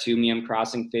 Guard to me, I'm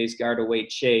crossing face, guard away,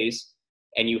 chase.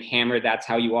 And you hammer, that's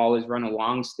how you always run a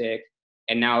long stick.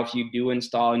 And now if you do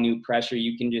install a new pressure,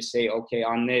 you can just say, okay,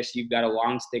 on this, you've got a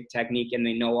long stick technique, and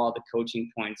they know all the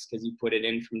coaching points because you put it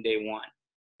in from day one.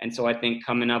 And so I think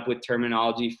coming up with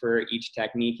terminology for each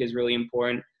technique is really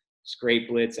important. Scrape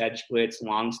blitz, edge blitz,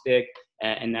 long stick,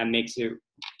 and that makes it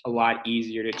a lot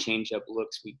easier to change up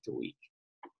looks week to week.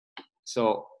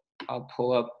 So I'll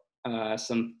pull up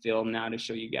some film now to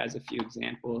show you guys a few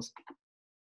examples.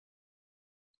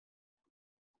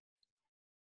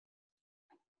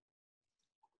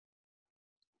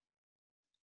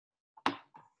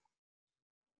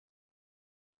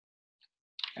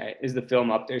 All right, is the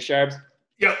film up there, Sharps?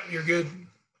 Yep, you're good.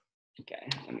 Okay,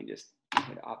 let me just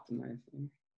hit optimize.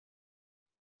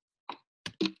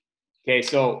 Okay,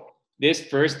 so this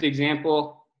first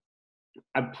example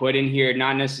I put in here,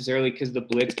 not necessarily because the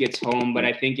blitz gets home, but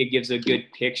I think it gives a good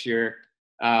picture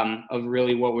of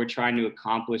really what we're trying to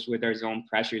accomplish with our zone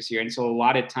pressures here. And so a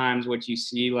lot of times what you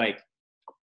see, like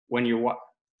when you're,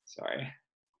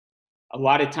 a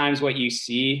lot of times what you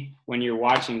see when you're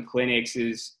watching clinics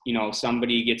is,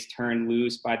 somebody gets turned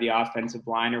loose by the offensive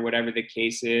line or whatever the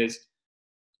case is.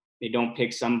 They don't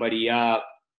pick somebody up.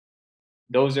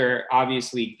 Those are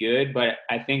obviously good, but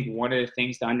I think one of the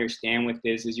things to understand with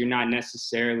this is you're not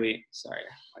necessarily,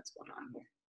 what's going on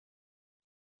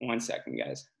here? 1 second,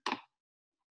 guys.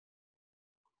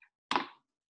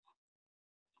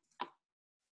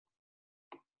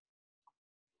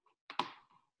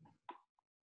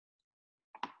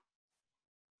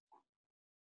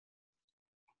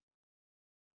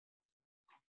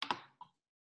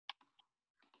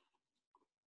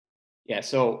 Yeah,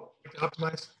 so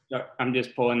optimize. I'm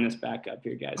just pulling this back up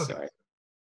here, guys. Okay. Sorry.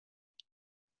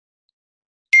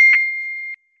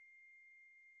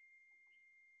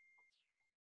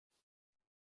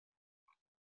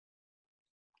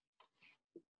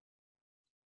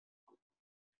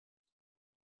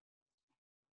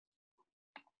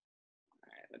 All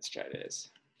right, let's try this.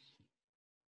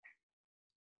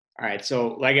 All right,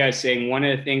 so like I was saying, one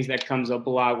of the things that comes up a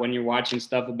lot when you're watching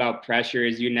stuff about pressure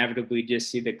is you inevitably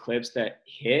just see the clips that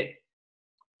hit.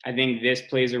 I think this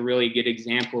play is a really good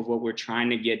example of what we're trying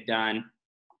to get done.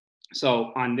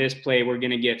 So on this play, we're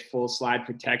going to get full slide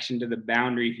protection to the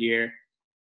boundary here.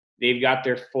 They've got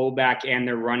their fullback and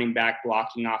their running back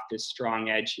blocking off this strong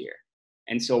edge here.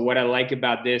 And so what I like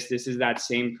about this is that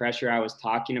same pressure I was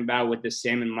talking about with the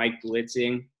Sam and Mike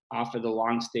blitzing off of the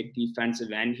long stick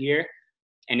defensive end here.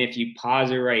 And if you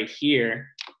pause it right here,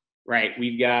 right,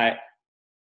 we've got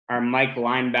our Mike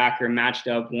linebacker matched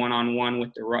up one-on-one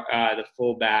with the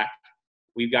fullback.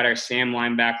 We've got our Sam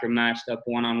linebacker matched up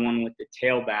one-on-one with the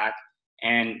tailback.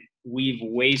 And we've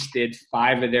wasted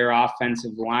 5 of their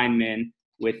offensive linemen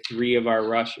with 3 of our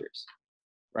rushers,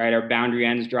 right? Our boundary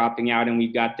ends dropping out, and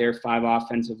we've got their 5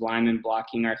 offensive linemen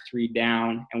blocking our 3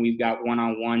 down, and we've got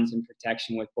one-on-ones in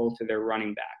protection with both of their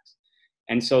running backs.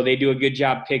 And so they do a good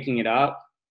job picking it up,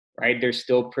 right? They're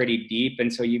still pretty deep,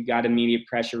 and so you've got immediate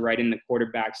pressure right in the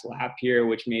quarterback's lap here,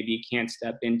 which maybe he can't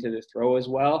step into the throw as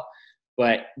well.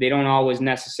 But they don't always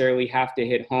necessarily have to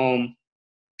hit home,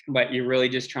 but you're really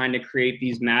just trying to create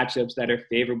these matchups that are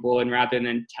favorable. And rather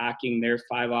than attacking their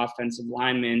 5 offensive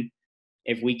linemen,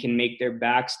 if we can make their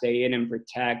back stay in and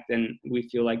protect, then we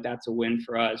feel like that's a win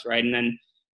for us, right? And then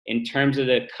in terms of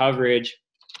the coverage,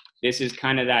 this is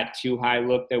kind of that too high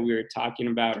look that we were talking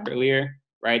about earlier,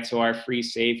 right? So our free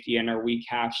safety and our weak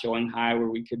half showing high, where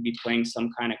we could be playing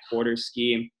some kind of quarter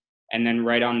scheme, and then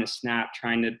right on the snap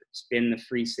trying to spin the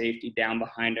free safety down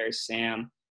behind our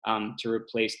Sam to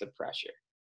replace the pressure.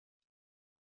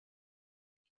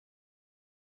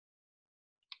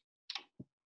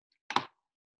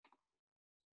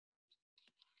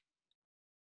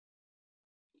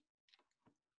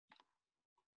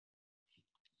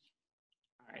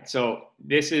 All right, so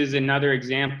this is another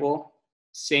example,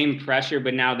 same pressure,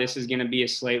 but now this is going to be a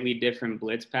slightly different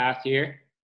blitz path here.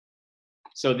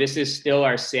 So this is still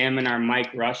our Sam and our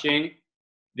Mike rushing.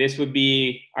 This would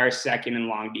be our second and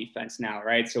long defense now,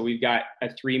 right? So we've got a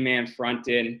 3-man front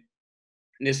in.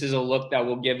 This is a look that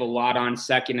will give a lot on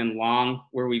second and long,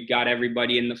 where we've got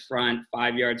everybody in the front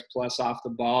 5 yards plus off the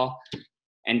ball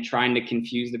and trying to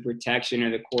confuse the protection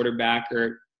or the quarterback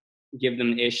or give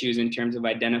them issues in terms of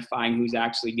identifying who's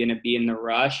actually going to be in the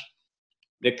rush.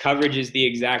 The coverage is the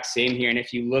exact same here. And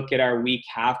if you look at our weak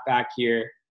halfback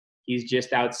here, he's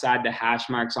just outside the hash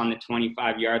marks on the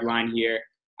 25-yard line here.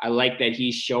 I like that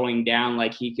he's showing down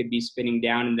like he could be spinning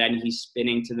down, and then he's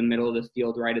spinning to the middle of the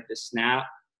field right at the snap.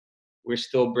 We're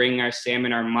still bringing our Sam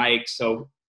and our Mike, so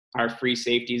our free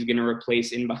safety is going to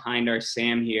replace in behind our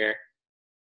Sam here.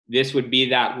 This would be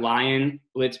that lion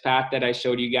blitz path that I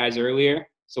showed you guys earlier.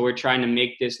 So we're trying to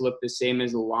make this look the same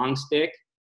as a long stick,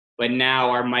 but now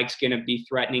our Mike's going to be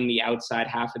threatening the outside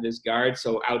half of this guard,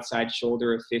 so outside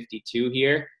shoulder of 52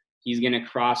 here. He's going to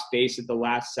cross face at the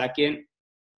last second.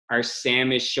 Our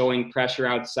Sam is showing pressure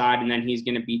outside, and then he's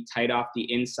going to be tight off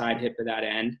the inside hip of that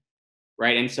end,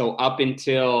 right? And so up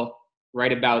until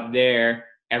right about there,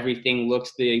 everything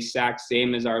looks the exact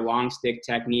same as our long stick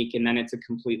technique, and then it's a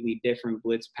completely different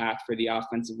blitz path for the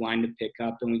offensive line to pick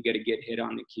up, and we got to get hit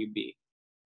on the QB.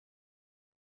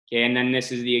 Okay, and then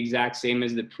this is the exact same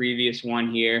as the previous one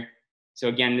here. So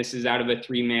again, this is out of a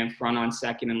 3-man front on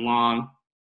second and long.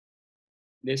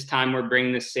 This time we're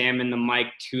bringing the Sam and the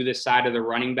Mike to the side of the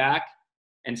running back.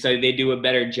 And so they do a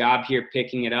better job here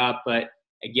picking it up. But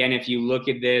again, if you look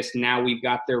at this, now we've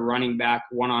got their running back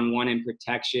one-on-one in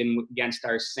protection against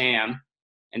our Sam.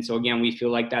 And so again, we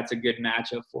feel like that's a good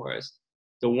matchup for us.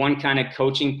 The one kind of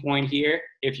coaching point here,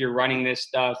 if you're running this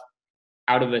stuff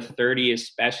out of a 30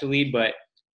 especially, but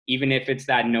even if it's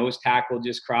that nose tackle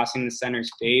just crossing the center's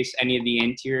face, any of the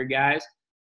interior guys,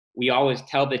 we always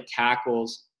tell the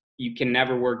tackles, you can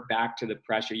never work back to the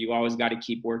pressure. You always got to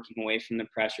keep working away from the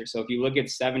pressure. So if you look at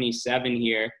 77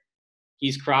 here,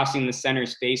 he's crossing the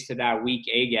center's face to that weak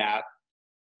A gap.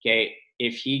 Okay,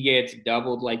 if he gets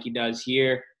doubled like he does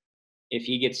here, if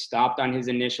he gets stopped on his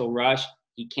initial rush,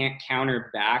 he can't counter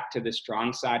back to the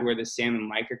strong side where the Sam and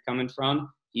Mike are coming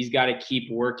from. He's got to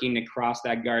keep working to cross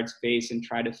that guard's face and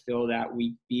try to fill that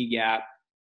weak B gap.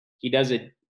 He does an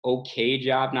okay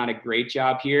job, not a great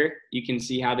job here. You can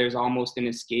see how there's almost an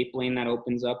escape lane that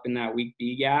opens up in that weak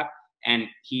B gap, and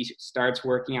he starts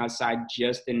working outside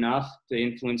just enough to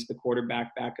influence the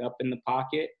quarterback back up in the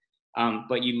pocket.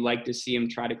 But you'd like to see him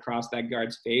try to cross that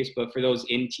guard's face. But for those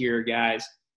interior guys,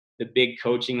 the big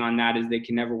coaching on that is they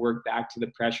can never work back to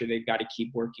the pressure. They've got to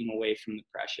keep working away from the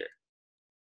pressure.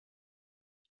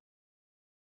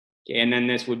 Okay, and then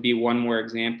this would be one more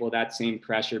example of that same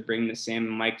pressure, bring the Sam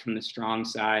and Mike from the strong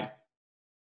side.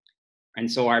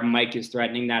 And so our Mike is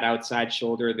threatening that outside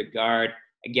shoulder of the guard.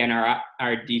 Again,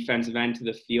 our defensive end to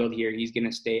the field here, he's going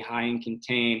to stay high and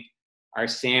contain. Our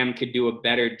Sam could do a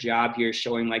better job here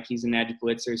showing like he's an edge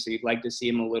blitzer, so you'd like to see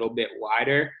him a little bit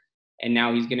wider. And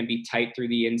now he's going to be tight through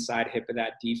the inside hip of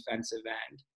that defensive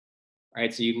end.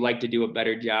 Right, so you'd like to do a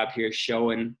better job here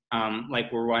showing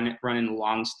like we're running the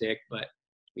long stick, but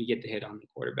we get the hit on the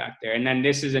quarterback there. And then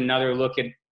this is another look at,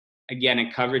 again,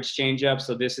 a coverage change up.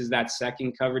 So this is that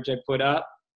second coverage I put up.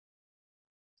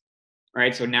 All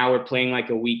right, so now we're playing like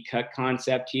a weak cut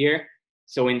concept here.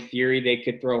 So in theory, they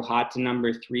could throw hot to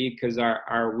number 3 because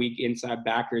our weak inside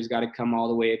backers got to come all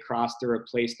the way across to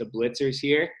replace the blitzers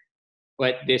here.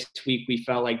 But this week we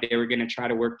felt like they were going to try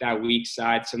to work that weak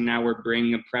side. So now we're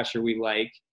bringing a pressure we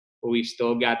like, but we've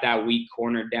still got that weak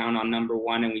corner down on number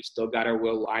 1, and we've still got our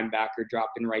will linebacker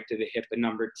dropping right to the hip of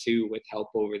number 2 with help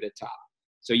over the top.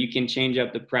 So you can change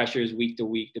up the pressures week to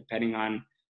week depending on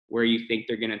where you think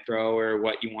they're going to throw or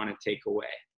what you want to take away.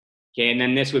 Okay, and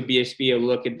then this would be a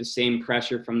look at the same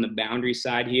pressure from the boundary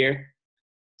side here.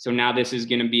 So now this is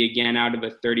going to be, again, out of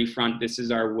a 30 front. This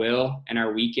is our will and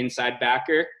our weak inside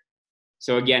backer.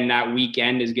 So again, that weak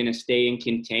end is going to stay in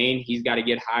contain. He's got to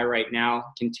get high right now.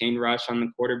 Contain rush on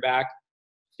the quarterback.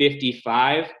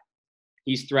 55.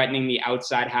 He's threatening the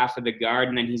outside half of the guard,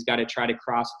 and then he's got to try to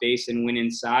cross face and win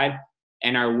inside.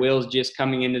 And our Will's just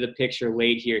coming into the picture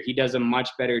late here. He does a much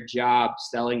better job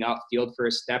selling upfield for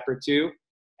a step or two.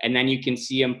 And then you can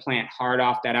see him plant hard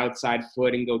off that outside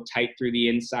foot and go tight through the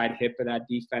inside hip of that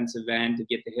defensive end to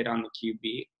get the hit on the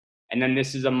QB. And then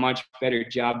this is a much better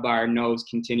job by our nose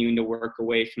continuing to work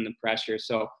away from the pressure.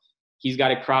 So he's got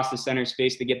to cross the center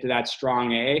space to get to that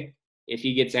strong A. If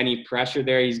he gets any pressure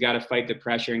there, he's got to fight the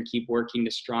pressure and keep working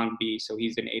to strong B. So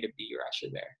he's an A to B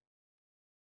rusher there.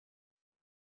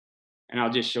 And I'll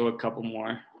just show a couple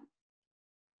more.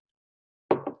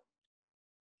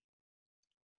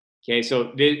 Okay,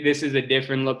 so this is a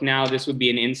different look now. This would be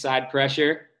an inside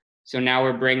pressure. So now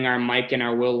we're bringing our Mike and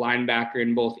our Will linebacker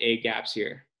in both A gaps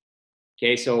here.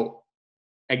 Okay, so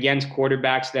against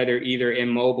quarterbacks that are either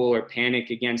immobile or panic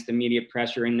against immediate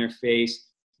pressure in their face,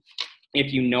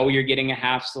 if you know you're getting a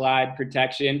half slide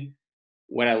protection,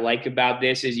 what I like about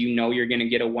this is you know you're going to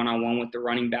get a one-on-one with the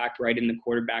running back right in the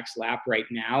quarterback's lap right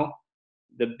now.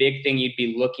 The big thing you'd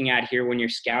be looking at here when you're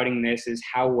scouting this is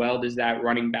how well does that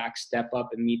running back step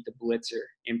up and meet the blitzer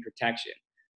in protection,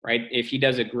 right? If he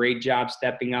does a great job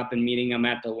stepping up and meeting him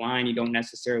at the line, you don't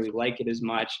necessarily like it as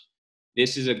much.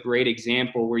 This is a great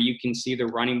example where you can see the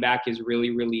running back is really,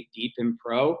 really deep in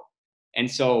pro.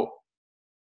 And so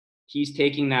he's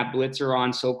taking that blitzer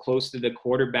on so close to the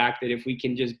quarterback that if we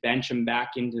can just bench him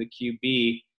back into the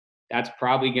QB, that's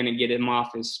probably going to get him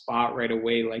off his spot right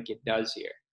away like it does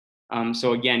here.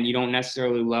 So again, you don't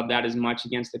necessarily love that as much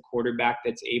against a quarterback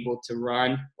that's able to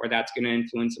run or that's going to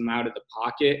influence him out of the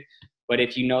pocket. But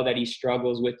if you know that he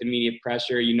struggles with immediate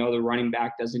pressure, you know the running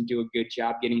back doesn't do a good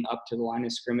job getting up to the line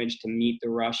of scrimmage to meet the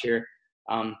rusher,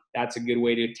 that's a good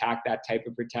way to attack that type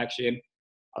of protection.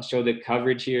 I'll show the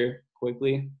coverage here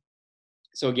quickly.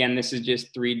 So again, this is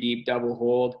just 3 deep double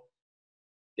hold.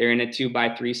 They're in a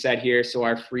 2x3 set here. So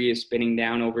our free is spinning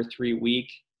down over 3 weak,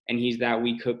 and he's that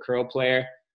weak hook curl player.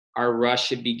 Our rush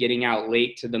should be getting out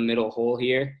late to the middle hole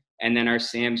here. And then our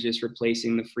Sam's just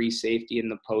replacing the free safety in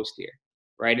the post here,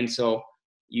 right? And so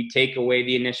you take away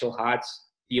the initial hots.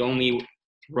 The only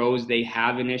rows they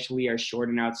have initially are short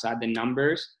and outside the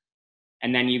numbers.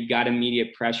 And then you've got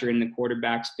immediate pressure in the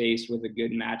quarterback's face with a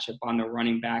good matchup on the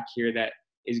running back here that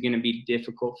is going to be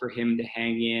difficult for him to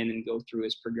hang in and go through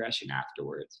his progression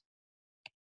afterwards.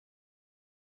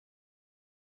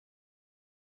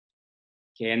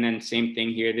 Okay, and then same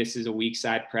thing here. This is a weak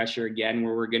side pressure again,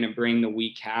 where we're going to bring the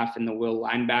weak half and the will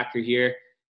linebacker here.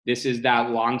 This is that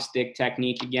long stick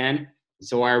technique again.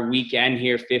 So our weak end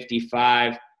here,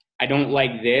 55. I don't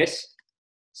like this.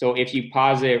 So if you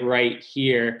pause it right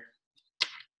here,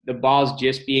 the ball's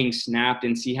just being snapped,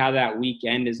 and see how that weak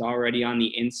end is already on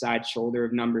the inside shoulder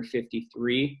of number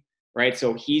 53, right?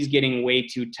 So he's getting way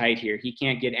too tight here. He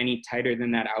can't get any tighter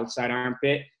than that outside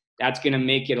armpit. That's going to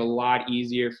make it a lot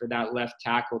easier for that left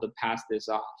tackle to pass this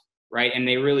off, right? And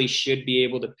they really should be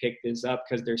able to pick this up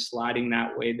because they're sliding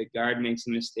that way. The guard makes a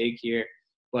mistake here.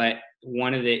 But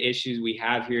one of the issues we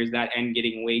have here is that end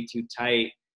getting way too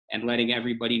tight and letting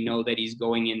everybody know that he's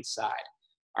going inside.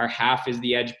 Our half is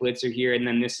the edge blitzer here, and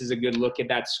then this is a good look at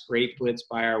that scrape blitz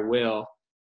by our Will.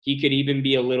 He could even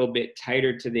be a little bit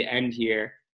tighter to the end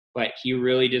here, but he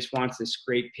really just wants to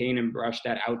scrape paint and brush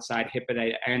that outside hip of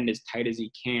that end as tight as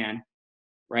he can,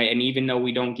 right? And even though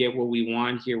we don't get what we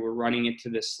want here, we're running it to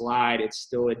the slide, it's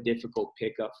still a difficult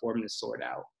pickup for him to sort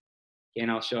out.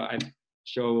 And I'll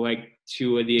show like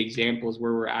 2 of the examples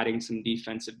where we're adding some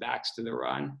defensive backs to the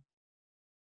run.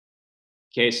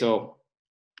 Okay, so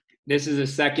This is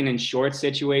a 2nd and short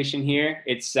situation here.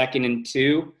 It's 2nd and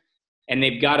 2. And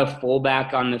they've got a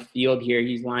fullback on the field here.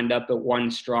 He's lined up at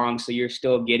 1 strong. So you're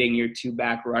still getting your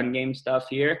 2-back run game stuff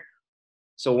here.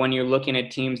 So when you're looking at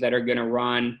teams that are going to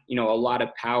run, a lot of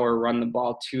power, run the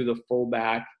ball to the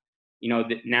fullback,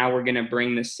 now we're going to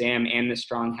bring the Sam and the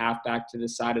strong halfback to the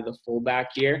side of the fullback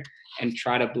here and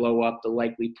try to blow up the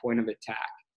likely point of attack.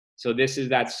 So this is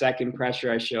that second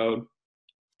pressure I showed,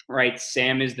 right?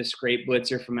 Sam is the scrape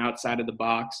blitzer from outside of the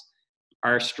box.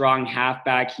 Our strong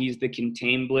halfback, he's the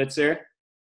contain blitzer.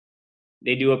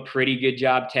 They do a pretty good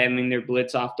job tamming their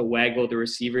blitz off the waggle, the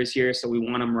receivers here, so we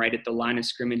want them right at the line of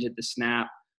scrimmage at the snap.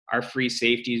 Our free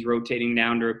safety is rotating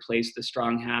down to replace the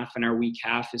strong half, and our weak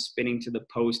half is spinning to the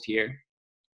post here.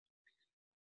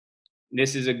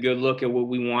 This is a good look at what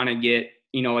we want to get,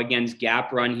 against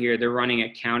gap run here. They're running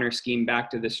a counter scheme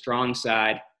back to the strong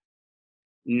side.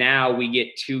 Now we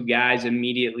get 2 guys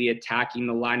immediately attacking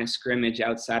the line of scrimmage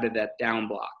outside of that down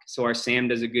block. So our Sam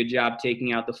does a good job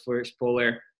taking out the first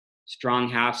puller. Strong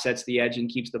half sets the edge and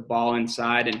keeps the ball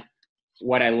inside. And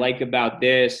what I like about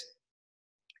this,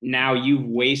 now you've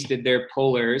wasted their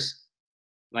pullers.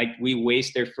 Like we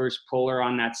waste their first puller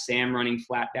on that Sam running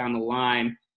flat down the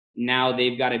line. Now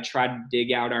they've got to try to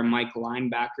dig out our Mike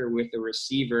linebacker with the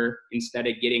receiver instead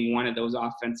of getting one of those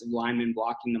offensive linemen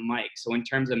blocking the Mike. So in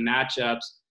terms of matchups,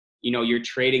 you're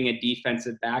trading a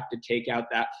defensive back to take out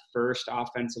that first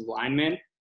offensive lineman,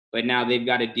 but now they've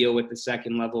got to deal with the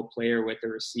second level player with the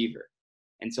receiver.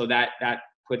 And so that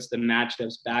puts the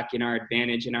matchups back in our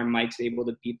advantage, and our Mike's able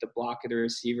to beat the block of the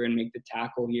receiver and make the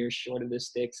tackle here short of the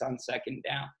sticks on 2nd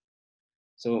down.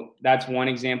 So that's one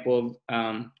example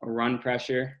of a run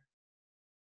pressure.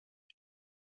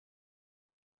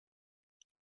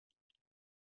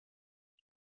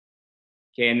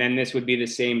 Okay, and then this would be the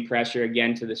same pressure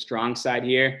again to the strong side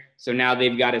here. So now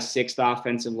they've got a 6th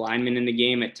offensive lineman in the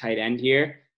game at tight end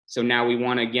here. So now we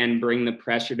want to, again, bring the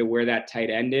pressure to where that tight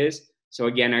end is. So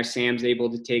again, our Sam's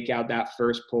able to take out that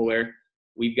first puller.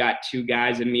 We've got 2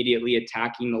 guys immediately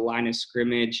attacking the line of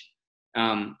scrimmage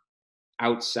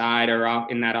outside or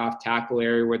off in that off tackle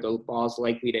area where the ball's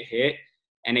likely to hit.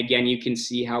 And again, you can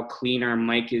see how clean our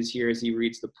Mike is here as he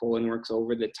reads the pull and works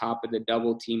over the top of the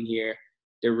double team here.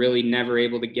 They're really never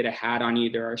able to get a hat on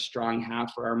either our strong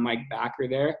half or our Mike backer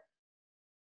there.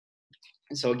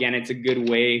 So again, it's a good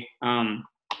way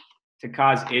to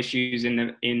cause issues in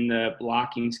the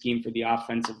blocking scheme for the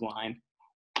offensive line.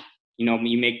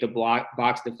 You make the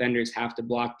box defenders have to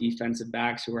block defensive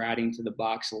backs who are adding to the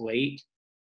box late.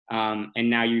 And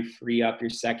now you free up your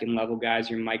second level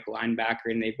guys, your Mike linebacker,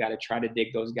 and they've got to try to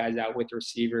dig those guys out with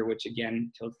receiver, which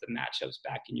again tilts the matchups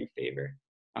back in your favor.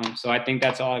 So I think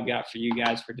that's all I've got for you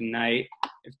guys for tonight,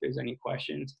 if there's any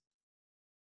questions.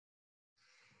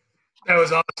 That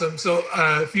was awesome. So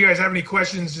if you guys have any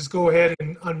questions, just go ahead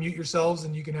and unmute yourselves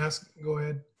and you can ask. Go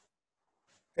ahead.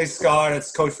 Hey, Scott,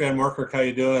 it's Coach Van Merkirk. How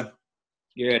you doing?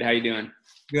 Good. How you doing?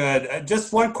 Good.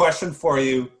 Just one question for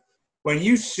you. When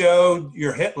you showed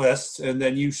your hit list and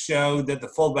then you showed that the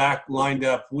fullback lined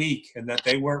up weak and that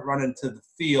they weren't running to the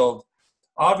field,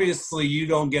 obviously you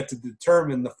don't get to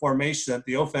determine the formation that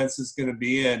the offense is going to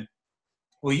be in.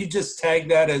 Will you just tag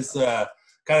that as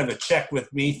kind of a check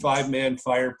with me, 5-man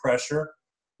fire pressure?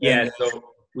 Yeah,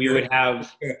 so we would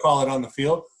have – call it on the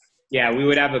field? Yeah, we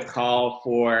would have a call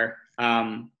for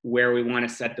where we want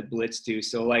to set the blitz to.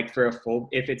 So like for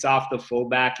if it's off the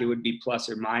fullback, it would be plus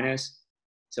or minus.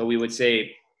 So we would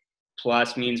say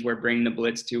plus means we're bringing the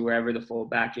blitz to wherever the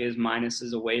fullback is, minus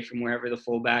is away from wherever the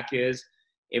fullback is.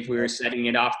 If we were setting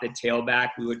it off the tailback,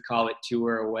 we would call it to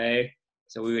or away.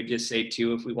 So we would just say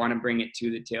 2 if we want to bring it to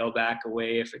the tailback,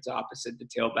 away if it's opposite the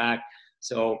tailback.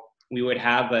 So we would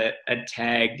have a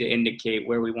tag to indicate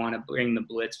where we want to bring the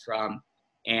blitz from.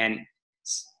 And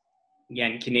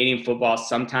again, Canadian football,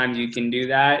 sometimes you can do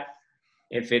that.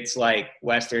 If it's like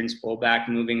Western's fullback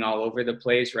moving all over the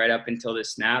place right up until the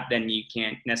snap, then you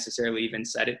can't necessarily even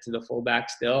set it to the fullback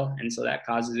still. And so that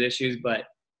causes issues. But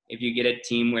if you get a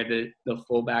team where the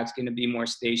fullback's going to be more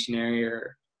stationary,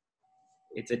 or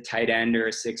it's a tight end or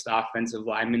a 6th offensive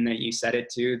lineman that you set it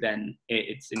to, then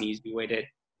it's an easy way to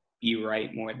be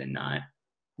right more than not.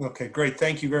 Okay, great.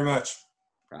 Thank you very much.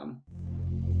 No problem.